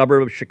in a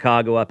suburb of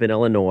Chicago up in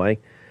Illinois,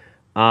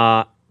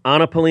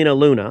 Ana Paulina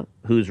Luna,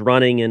 who's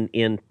running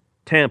in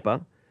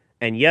Tampa,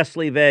 and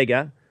Yesli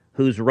Vega,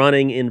 who's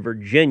running in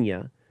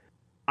Virginia.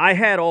 I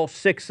had all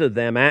six of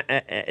them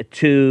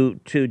to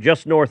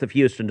just north of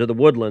Houston, to the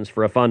Woodlands,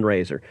 for a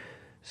fundraiser.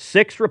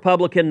 6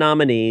 Republican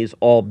nominees,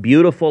 all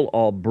beautiful,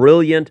 all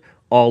brilliant,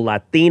 all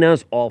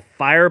Latinas, all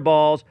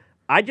fireballs.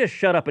 I just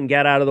shut up and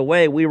got out of the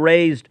way. We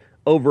raised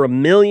over $1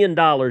 million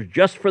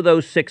just for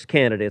those 6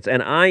 candidates,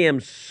 and I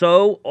am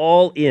so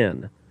all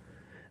in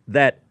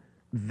that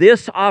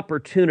this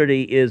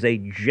opportunity is a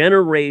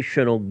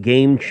generational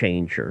game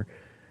changer,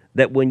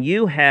 that when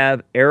you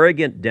have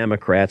arrogant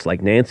Democrats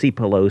like Nancy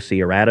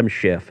Pelosi or Adam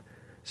Schiff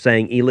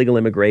saying illegal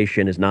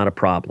immigration is not a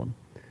problem,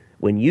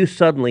 when you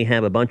suddenly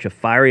have a bunch of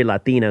fiery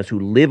Latinas who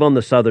live on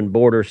the southern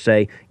border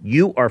say,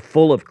 you are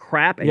full of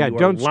crap and you are lying.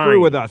 Don't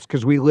screw with us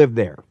because we live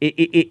there.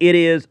 It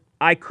is,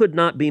 I could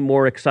not be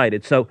more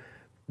excited. So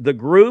the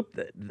group,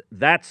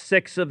 that's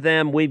 6 of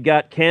them. We've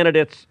got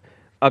candidates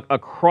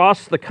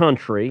across the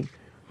country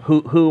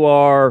who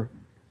are,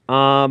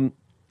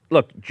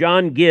 look,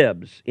 John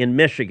Gibbs in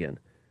Michigan,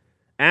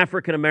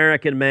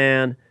 African-American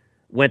man,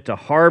 went to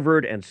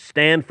Harvard and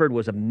Stanford,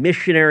 was a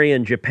missionary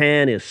in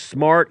Japan, is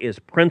smart, is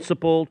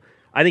principled.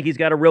 I think he's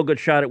got a real good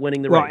shot at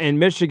winning the race. Well, in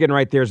Michigan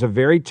right there is a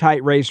very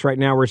tight race right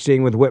now we're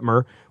seeing with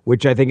Whitmer,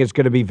 which I think is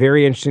going to be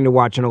very interesting to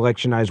watch on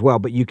election night as well.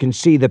 But you can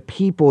see the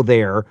people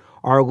there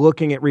are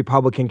looking at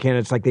Republican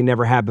candidates like they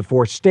never have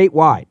before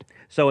statewide.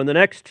 So in the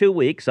next 2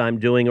 weeks, I'm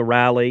doing a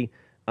rally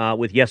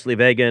with Yesli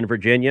Vega in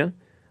Virginia.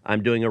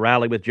 I'm doing a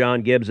rally with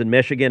John Gibbs in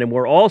Michigan. And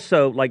we're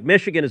also, like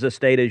Michigan is a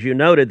state, as you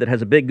noted, that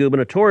has a big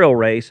gubernatorial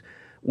race.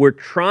 We're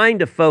trying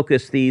to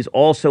focus these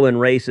also in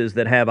races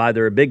that have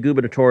either a big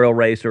gubernatorial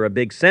race or a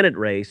big Senate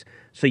race,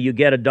 so you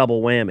get a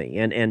double whammy.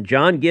 And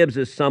John Gibbs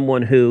is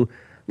someone who,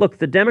 look,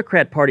 the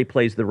Democrat Party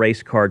plays the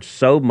race card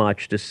so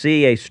much. To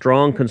see a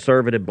strong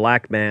conservative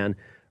black man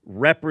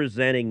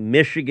representing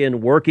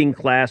Michigan working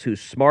class who's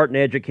smart and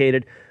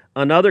educated.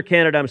 Another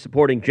candidate I'm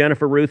supporting,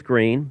 Jennifer Ruth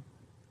Green,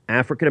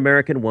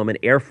 African-American woman,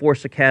 Air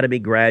Force Academy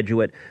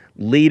graduate,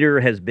 leader,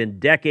 has been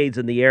decades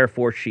in the Air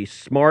Force. She's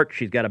smart.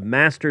 She's got a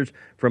master's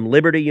from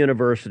Liberty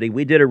University.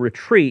 We did a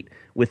retreat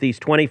with these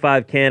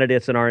 25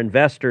 candidates and our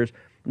investors.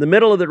 In the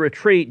middle of the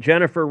retreat,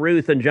 Jennifer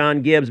Ruth and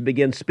John Gibbs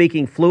began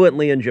speaking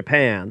fluently in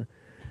Japanese.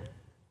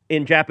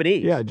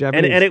 Yeah,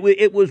 Japanese. And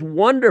it was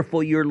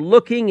wonderful. You're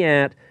looking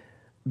at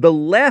the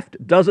left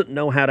doesn't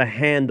know how to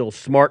handle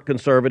smart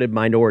conservative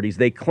minorities.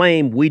 They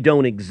claim we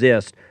don't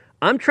exist.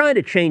 I'm trying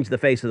to change the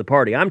face of the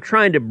party. I'm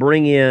trying to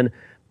bring in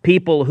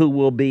people who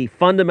will be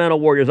fundamental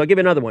warriors. I'll give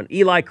you another one,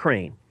 Eli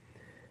Crane.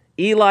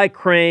 Eli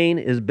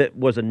Crane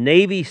was a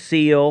Navy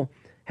SEAL,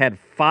 had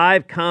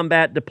 5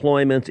 combat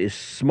deployments, is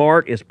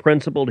smart, is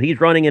principled. He's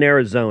running in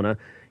Arizona.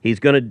 He's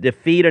going to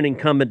defeat an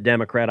incumbent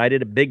Democrat. I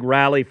did a big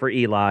rally for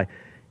Eli.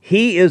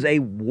 He is a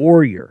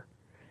warrior.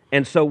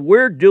 And so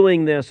we're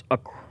doing this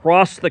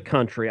across the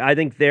country. I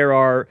think there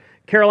are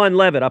Caroline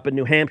Leavitt up in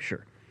New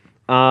Hampshire.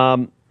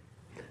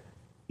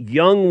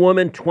 Young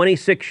woman,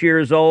 26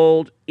 years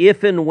old.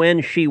 If and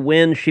when she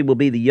wins, she will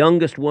be the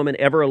youngest woman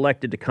ever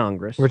elected to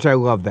Congress. Which I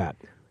love that.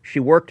 She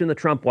worked in the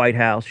Trump White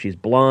House. She's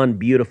blonde,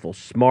 beautiful,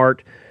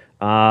 smart.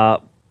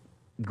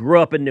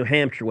 Grew up in New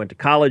Hampshire, went to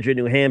college in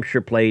New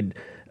Hampshire, played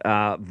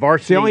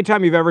varsity. It's the only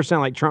time you've ever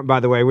sounded like Trump, by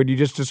the way, when you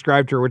just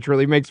described her, which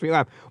really makes me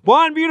laugh.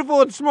 Blonde,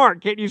 beautiful, and smart.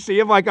 Can't you see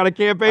him like on a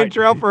campaign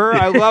trail for her?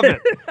 I love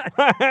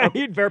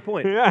it. Fair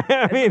point. Yeah,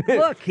 I mean,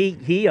 look,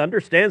 he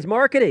understands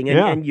marketing,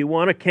 and you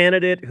want a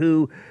candidate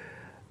who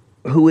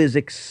is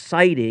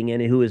exciting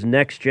and who is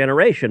next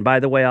generation. By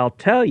the way, I'll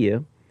tell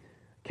you,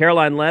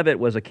 Caroline Leavitt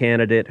was a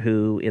candidate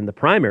who, in the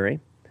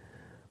primary,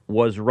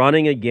 was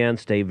running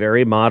against a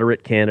very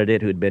moderate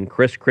candidate who'd been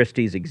Chris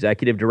Christie's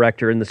executive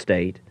director in the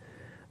state.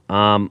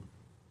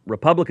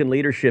 Republican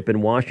leadership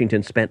in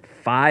Washington spent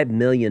 $5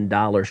 million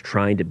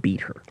trying to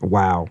beat her.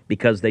 Wow.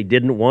 Because they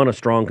didn't want a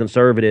strong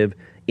conservative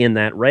in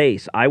that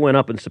race. I went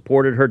up and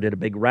supported her, did a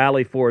big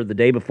rally for her the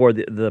day before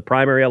the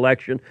primary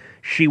election.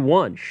 She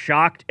won,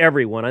 shocked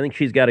everyone. I think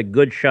she's got a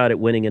good shot at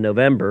winning in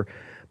November.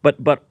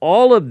 But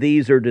all of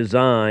these are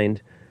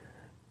designed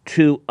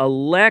to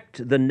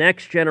elect the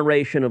next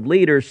generation of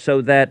leaders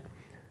so that,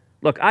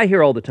 look, I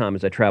hear all the time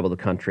as I travel the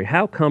country,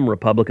 how come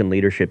Republican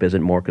leadership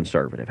isn't more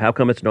conservative? How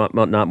come it's not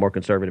more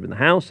conservative in the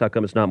House? How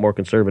come it's not more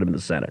conservative in the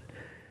Senate?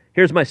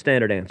 Here's my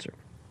standard answer.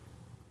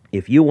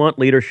 If you want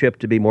leadership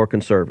to be more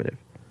conservative,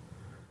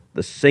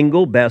 The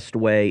single best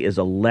way is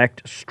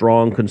elect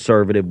strong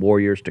conservative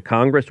warriors to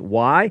Congress.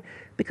 Why?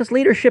 Because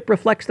leadership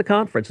reflects the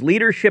conference.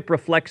 Leadership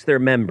reflects their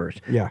members.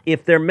 Yeah.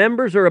 If their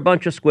members are a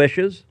bunch of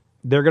squishes,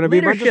 they're going to be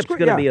a bunch of leadership's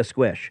going to be a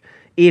squish.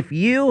 If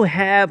you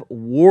have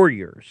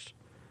warriors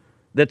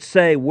that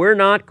say, we're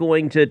not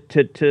going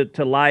to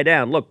lie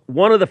down. Look,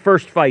 one of the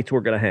first fights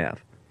we're going to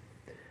have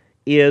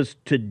is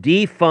to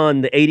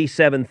defund the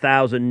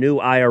 87,000 new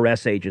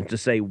IRS agents, to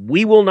say,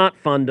 we will not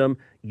fund them.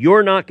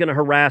 You're not going to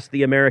harass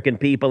the American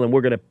people, and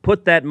we're going to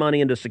put that money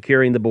into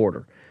securing the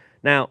border.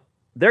 Now,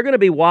 there are going to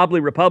be wobbly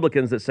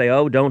Republicans that say,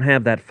 oh, don't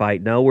have that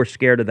fight. No, we're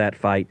scared of that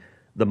fight.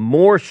 The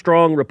more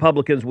strong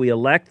Republicans we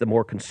elect, the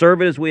more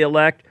conservatives we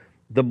elect,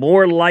 the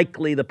more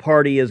likely the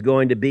party is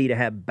going to be to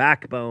have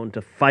backbone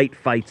to fight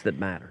fights that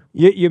matter.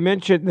 You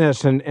mentioned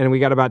this, and we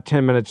got about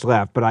 10 minutes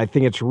left, but I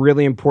think it's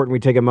really important we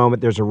take a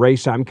moment. There's a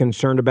race I'm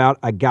concerned about,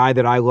 a guy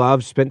that I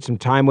love, spent some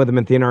time with him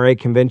at the NRA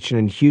convention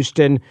in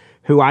Houston,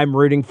 who I'm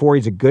rooting for.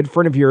 He's a good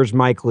friend of yours,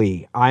 Mike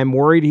Lee. I'm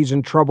worried he's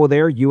in trouble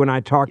there. You and I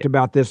talked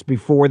about this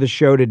before the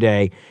show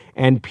today,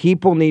 and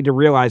people need to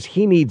realize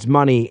he needs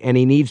money and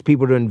he needs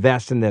people to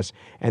invest in this.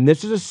 And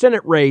this is a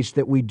Senate race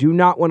that we do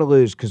not want to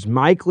lose, because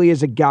Mike Lee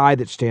is a guy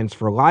that stands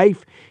for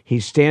life. He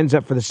stands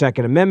up for the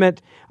Second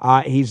Amendment.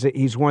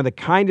 He's one of the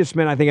kindest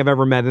men I think I've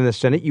ever met in the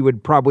Senate. You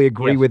would probably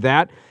agree with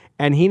that.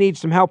 And he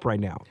needs some help right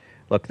now.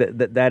 Look,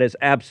 that is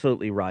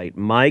absolutely right.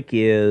 Mike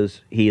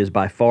is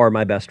by far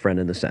my best friend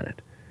in the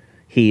Senate.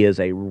 He is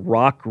a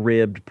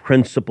rock-ribbed,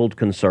 principled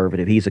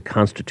conservative. He's a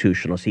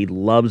constitutionalist. He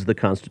loves the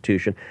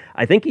Constitution.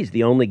 I think he's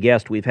the only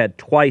guest we've had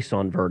twice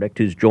on Verdict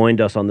who's joined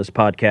us on this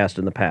podcast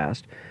in the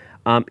past.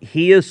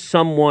 He is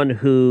someone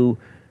who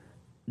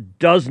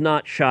does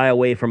not shy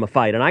away from a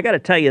fight. And I got to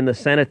tell you, in the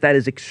Senate, that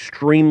is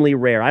extremely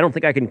rare. I don't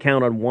think I can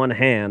count on one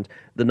hand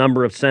the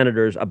number of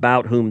senators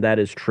about whom that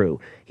is true.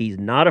 He's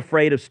not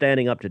afraid of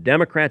standing up to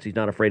Democrats. He's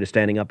not afraid of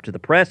standing up to the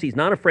press. He's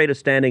not afraid of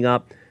standing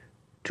up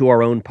to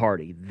our own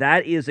party.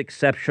 That is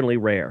exceptionally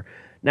rare.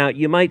 Now,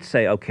 you might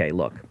say, okay,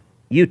 look,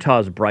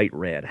 Utah's bright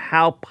red.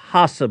 How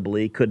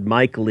possibly could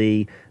Mike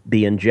Lee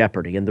be in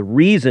jeopardy? And the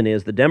reason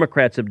is the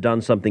Democrats have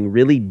done something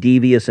really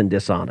devious and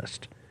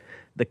dishonest.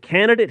 The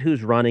candidate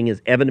who's running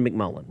is Evan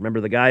McMullin.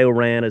 Remember the guy who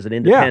ran as an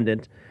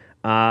independent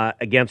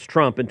against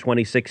Trump in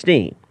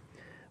 2016.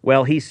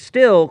 Well, he's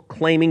still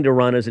claiming to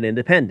run as an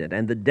independent.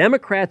 And the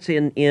Democrats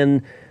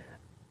in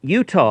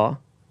Utah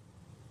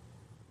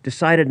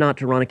decided not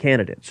to run a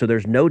candidate. So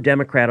there's no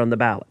Democrat on the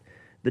ballot.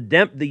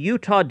 The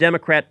Utah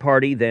Democrat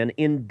Party then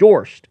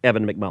endorsed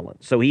Evan McMullin.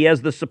 So he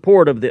has the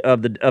support of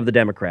the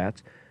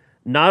Democrats.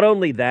 Not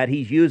only that,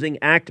 he's using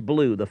Act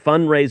Blue, the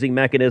fundraising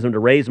mechanism to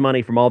raise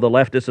money from all the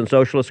leftists and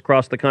socialists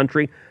across the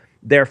country.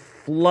 They're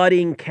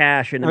flooding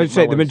cash into I would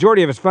say the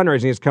majority of his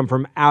fundraising has come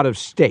from out of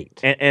state.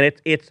 And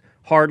it's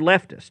hard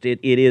leftist.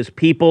 It is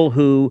people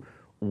who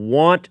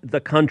want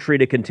the country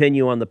to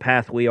continue on the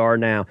path we are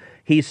now.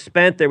 He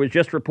spent, there was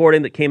just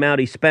reporting that came out,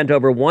 he spent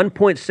over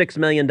 $1.6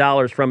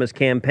 million from his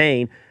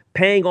campaign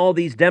paying all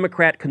these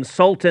Democrat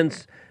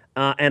consultants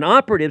and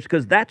operatives,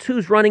 because that's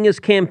who's running his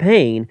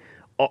campaign,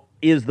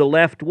 is the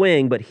left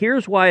wing. But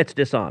here's why it's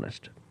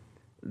dishonest.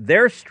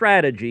 Their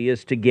strategy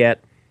is to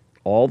get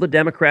all the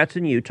Democrats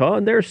in Utah,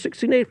 and there's a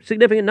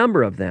significant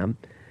number of them,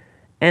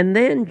 and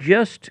then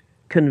just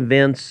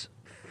convince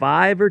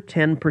 5 or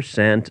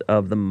 10%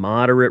 of the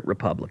moderate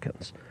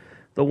Republicans,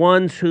 the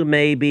ones who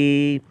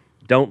maybe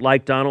don't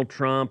like Donald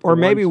Trump. Or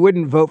maybe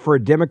wouldn't vote for a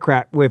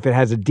Democrat if it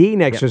has a D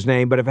next to his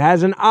name, but if it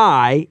has an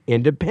I,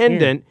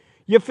 independent,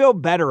 you feel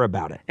better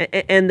about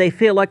it. And they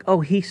feel like,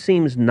 oh, he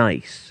seems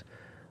nice.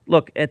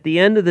 Look, at the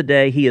end of the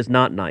day, he is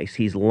not nice.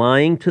 He's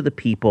lying to the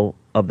people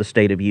of the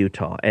state of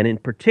Utah. And in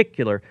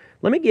particular,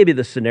 let me give you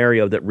the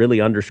scenario that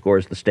really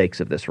underscores the stakes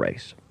of this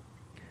race.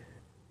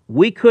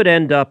 We could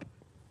end up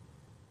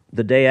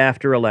the day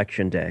after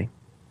Election Day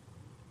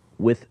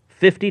with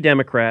 50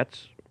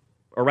 Democrats,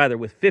 or rather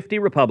with 50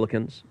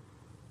 Republicans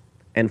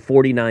and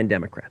 49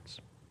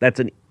 Democrats. That's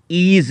an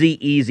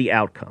easy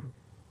outcome.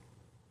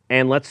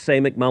 And let's say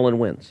McMullin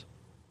wins.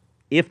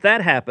 If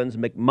that happens,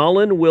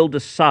 McMullin will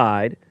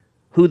decide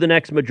who the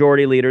next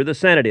majority leader of the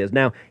Senate is.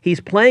 Now, he's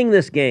playing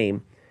this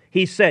game.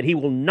 He said he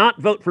will not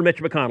vote for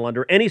Mitch McConnell.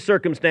 Under any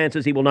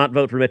circumstances, he will not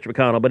vote for Mitch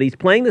McConnell. But he's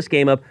playing this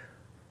game of,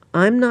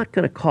 I'm not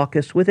going to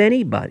caucus with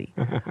anybody.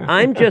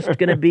 I'm just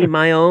going to be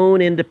my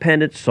own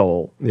independent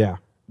soul. Yeah.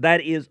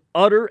 That is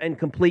utter and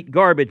complete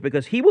garbage,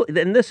 because he will,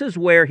 and this is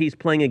where he's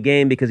playing a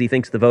game because he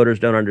thinks the voters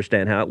don't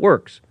understand how it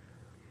works.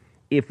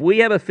 If we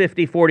have a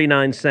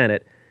 50-49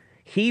 Senate,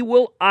 he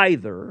will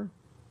either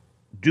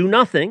do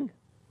nothing,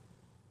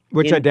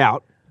 which I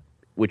doubt,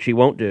 which he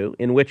won't do,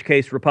 in which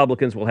case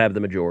Republicans will have the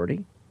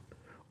majority,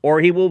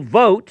 or he will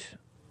vote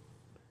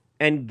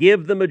and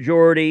give the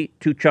majority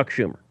to Chuck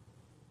Schumer.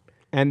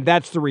 And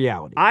that's the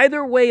reality.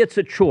 Either way, it's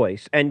a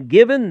choice. And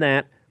given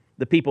that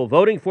the people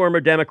voting for him are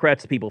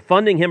Democrats, the people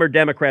funding him are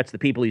Democrats, the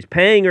people he's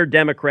paying are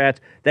Democrats,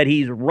 that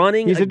he's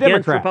running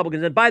against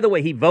Republicans. And by the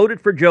way, he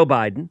voted for Joe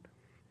Biden.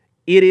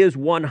 It is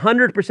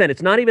 100%.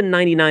 It's not even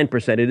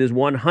 99%. It is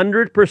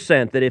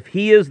 100% that if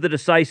he is the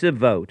decisive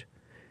vote,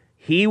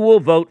 he will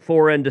vote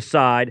for and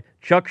decide.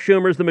 Chuck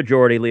Schumer's the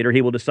majority leader.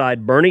 He will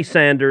decide Bernie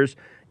Sanders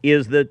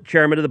is the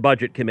chairman of the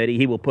Budget Committee.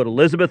 He will put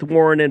Elizabeth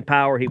Warren in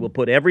power. He will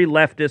put every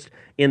leftist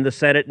in the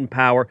Senate in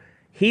power.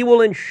 He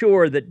will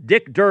ensure that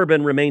Dick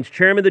Durbin remains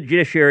chairman of the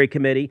Judiciary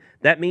Committee.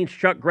 That means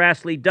Chuck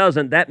Grassley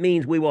doesn't. That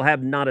means we will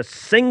have not a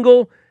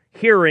single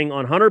hearing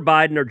on Hunter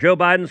Biden or Joe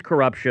Biden's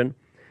corruption.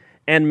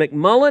 And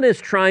McMullen is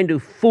trying to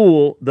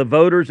fool the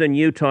voters in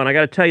Utah. And I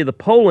got to tell you, the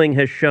polling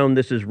has shown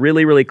this is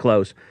really, really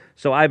close.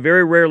 So I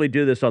very rarely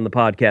do this on the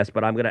podcast,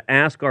 but I'm going to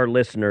ask our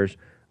listeners,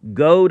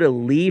 go to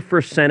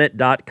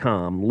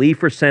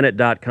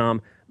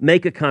LeeForSenate.com,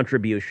 make a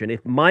contribution.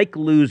 If Mike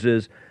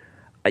loses,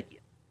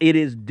 it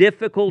is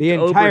difficult the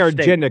to entire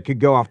overstate. Agenda could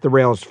go off the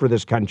rails for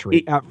this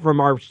country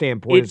from our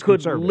standpoint. It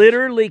could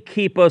literally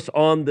keep us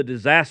on the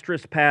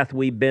disastrous path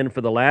we've been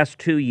for the last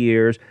 2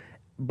 years.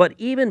 But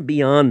even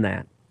beyond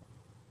that,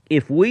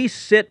 if we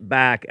sit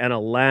back and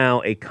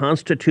allow a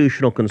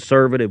constitutional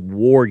conservative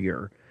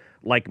warrior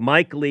like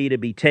Mike Lee to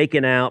be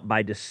taken out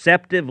by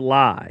deceptive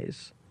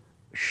lies,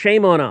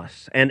 shame on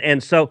us.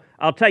 And so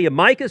I'll tell you,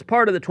 Mike is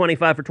part of the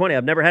 25 for 20.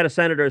 I've never had a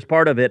senator as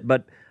part of it,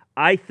 but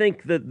I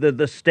think that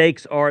the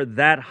stakes are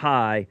that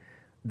high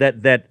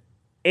that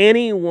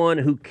anyone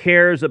who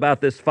cares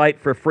about this fight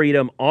for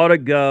freedom ought to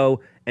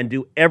go and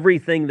do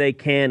everything they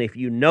can. If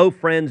you know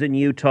friends in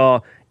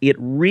Utah, it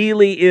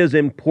really is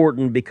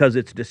important because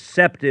it's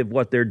deceptive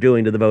what they're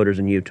doing to the voters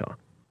in Utah.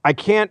 I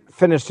can't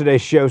finish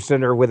today's show,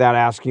 Senator, without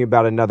asking you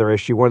about another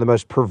issue. One of the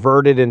most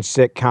perverted and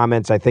sick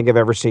comments I think I've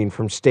ever seen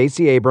from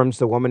Stacey Abrams,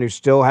 the woman who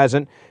still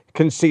hasn't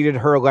conceded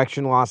her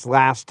election loss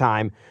last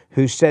time,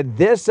 who said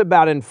this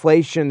about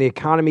inflation and the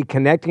economy,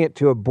 connecting it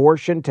to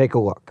abortion. Take a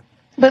look.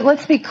 But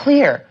let's be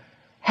clear.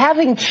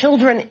 Having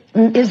children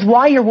is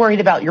why you're worried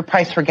about your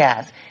price for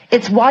gas.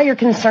 It's why you're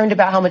concerned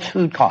about how much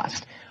food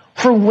costs.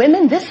 For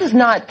women, this is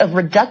not a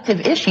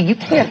reductive issue. You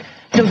can't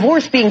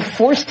divorce being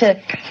forced to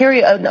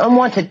carry an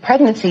unwanted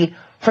pregnancy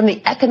from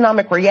the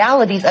economic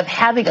realities of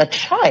having a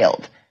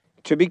child.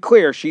 To be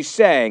clear, she's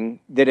saying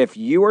that if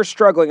you are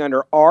struggling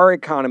under our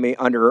economy,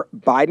 under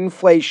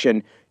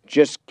Bidenflation,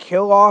 just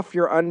kill off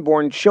your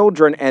unborn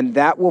children and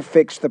that will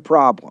fix the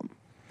problem.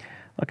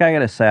 Look, I got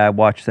to say, I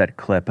watched that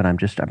clip and I'm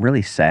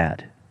really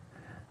sad.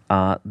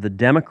 The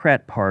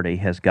Democrat Party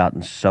has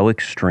gotten so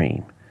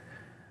extreme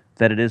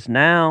that it is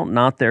now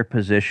not their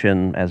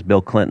position, as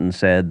Bill Clinton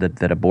said,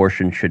 that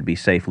abortion should be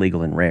safe,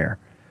 legal, and rare.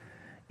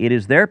 It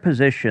is their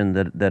position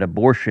that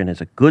abortion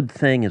is a good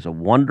thing, is a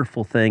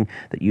wonderful thing,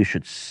 that you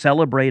should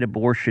celebrate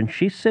abortion.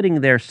 She's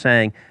sitting there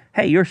saying,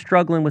 hey, you're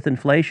struggling with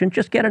inflation,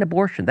 just get an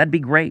abortion. That'd be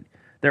great.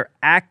 They're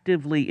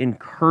actively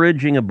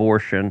encouraging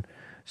abortion,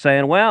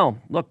 saying, well,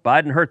 look,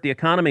 Biden hurt the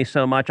economy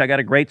so much, I got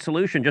a great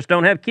solution. Just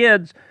don't have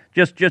kids.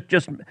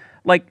 Just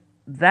like,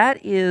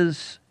 that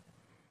is...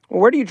 Well,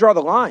 where do you draw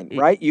the line,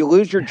 right? You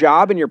lose your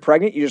job and you're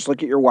pregnant. You just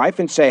look at your wife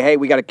and say, hey,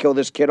 we got to kill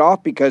this kid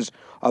off because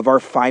of our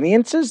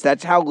finances.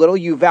 That's how little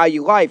you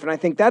value life. And I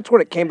think that's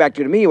what it came back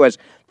to me was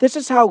this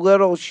is how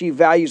little she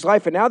values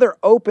life. And now they're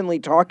openly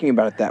talking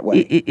about it that way.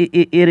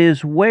 It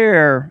is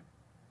where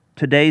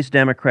today's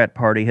Democrat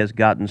Party has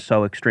gotten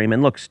so extreme.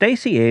 And look,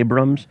 Stacey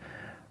Abrams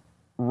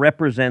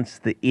represents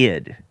the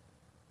id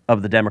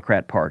of the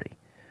Democrat Party.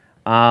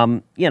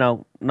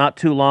 Not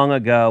too long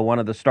ago, one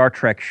of the Star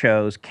Trek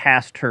shows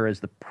cast her as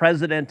the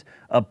president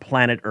of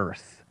planet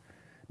Earth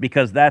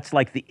because that's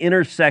like the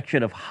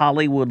intersection of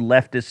Hollywood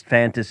leftist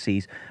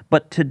fantasies.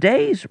 But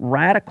today's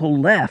radical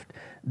left,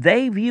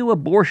 they view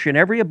abortion,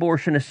 every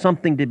abortion, as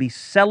something to be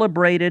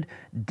celebrated,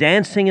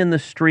 dancing in the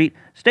street.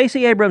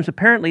 Stacey Abrams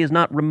apparently is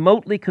not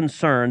remotely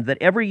concerned that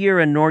every year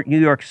in New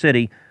York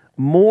City,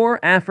 more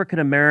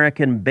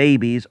African-American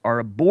babies are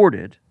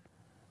aborted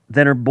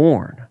than are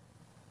born.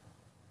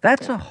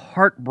 That's a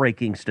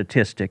heartbreaking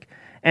statistic.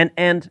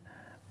 And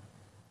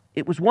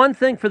it was one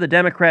thing for the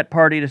Democrat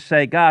Party to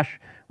say,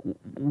 gosh,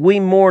 we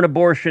mourn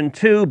abortion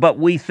too, but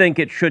we think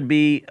it should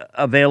be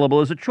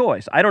available as a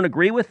choice. I don't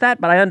agree with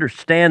that, but I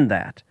understand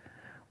that.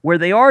 Where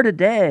they are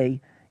today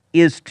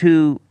is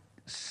to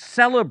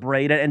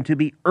celebrate it and to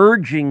be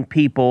urging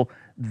people,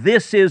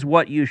 this is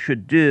what you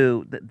should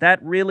do.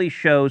 That really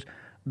shows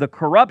the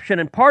corruption.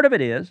 And part of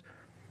it is,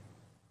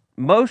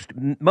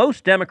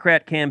 most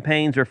Democrat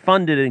campaigns are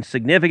funded in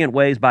significant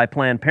ways by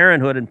Planned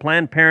Parenthood, and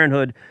Planned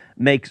Parenthood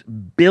makes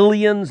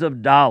billions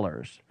of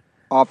dollars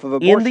off of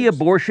abortions. In the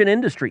abortion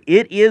industry.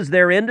 It is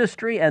their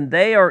industry, and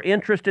they are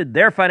interested.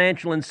 Their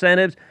financial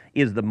incentives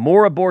is the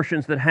more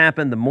abortions that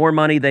happen, the more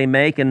money they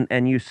make,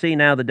 and you see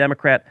now the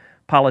Democrat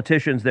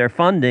politicians they're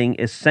funding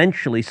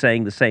essentially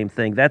saying the same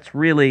thing. That's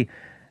really,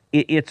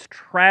 it's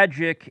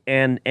tragic,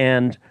 and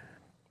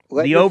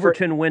the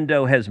Overton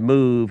window has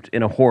moved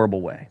in a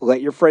horrible way.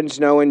 Let your friends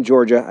know in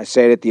Georgia. I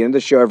say it at the end of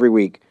the show every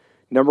week.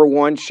 Number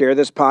one, share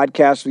this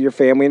podcast with your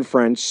family and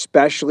friends,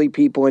 especially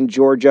people in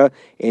Georgia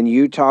and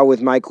Utah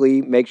with Mike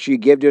Lee. Make sure you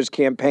give to his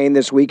campaign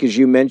this week, as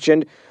you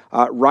mentioned.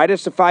 Write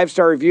us a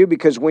 5-star review,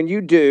 because when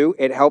you do,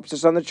 it helps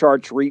us on the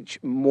charts reach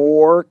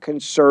more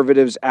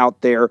conservatives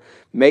out there.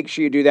 Make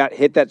sure you do that.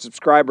 Hit that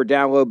subscribe or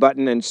download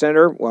button, and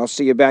Senator, well, I'll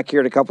see you back here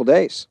in a couple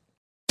days.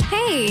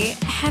 Hey,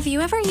 have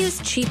you ever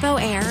used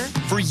Cheapo Air?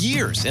 For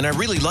years, and I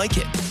really like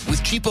it.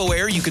 With Cheapo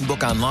Air, you can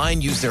book online,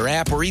 use their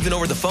app, or even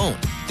over the phone.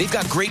 They've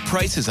got great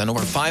prices on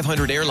over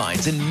 500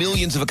 airlines and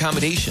millions of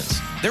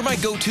accommodations. They're my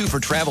go-to for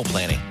travel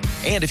planning.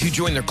 And if you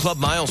join their Club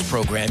Miles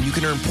program, you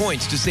can earn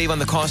points to save on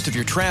the cost of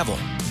your travel.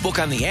 Book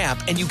on the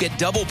app, and you get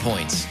double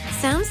points.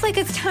 Sounds like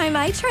it's time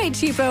I tried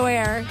Cheapo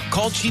Air.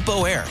 Call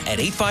Cheapo Air at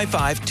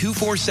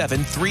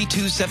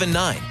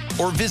 855-247-3279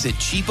 or visit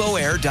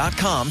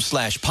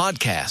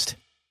cheapoair.com/podcast.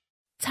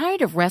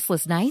 Tired of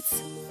restless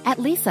nights? At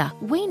Leesa,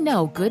 we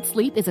know good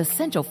sleep is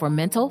essential for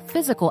mental,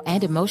 physical,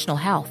 and emotional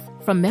health.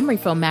 From memory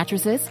foam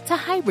mattresses to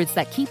hybrids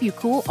that keep you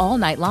cool all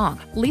night long,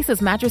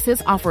 Leesa's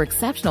mattresses offer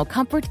exceptional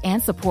comfort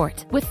and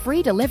support with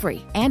free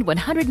delivery and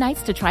 100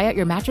 nights to try out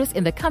your mattress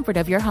in the comfort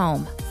of your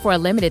home. For a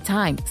limited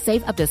time,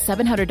 save up to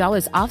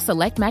 $700 off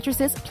select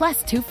mattresses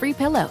plus 2 free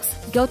pillows.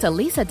 Go to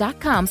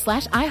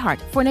leesa.com/iHeart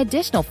for an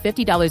additional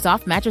 $50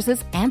 off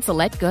mattresses and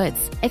select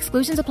goods.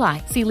 Exclusions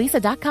apply. See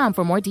leesa.com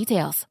for more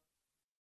details.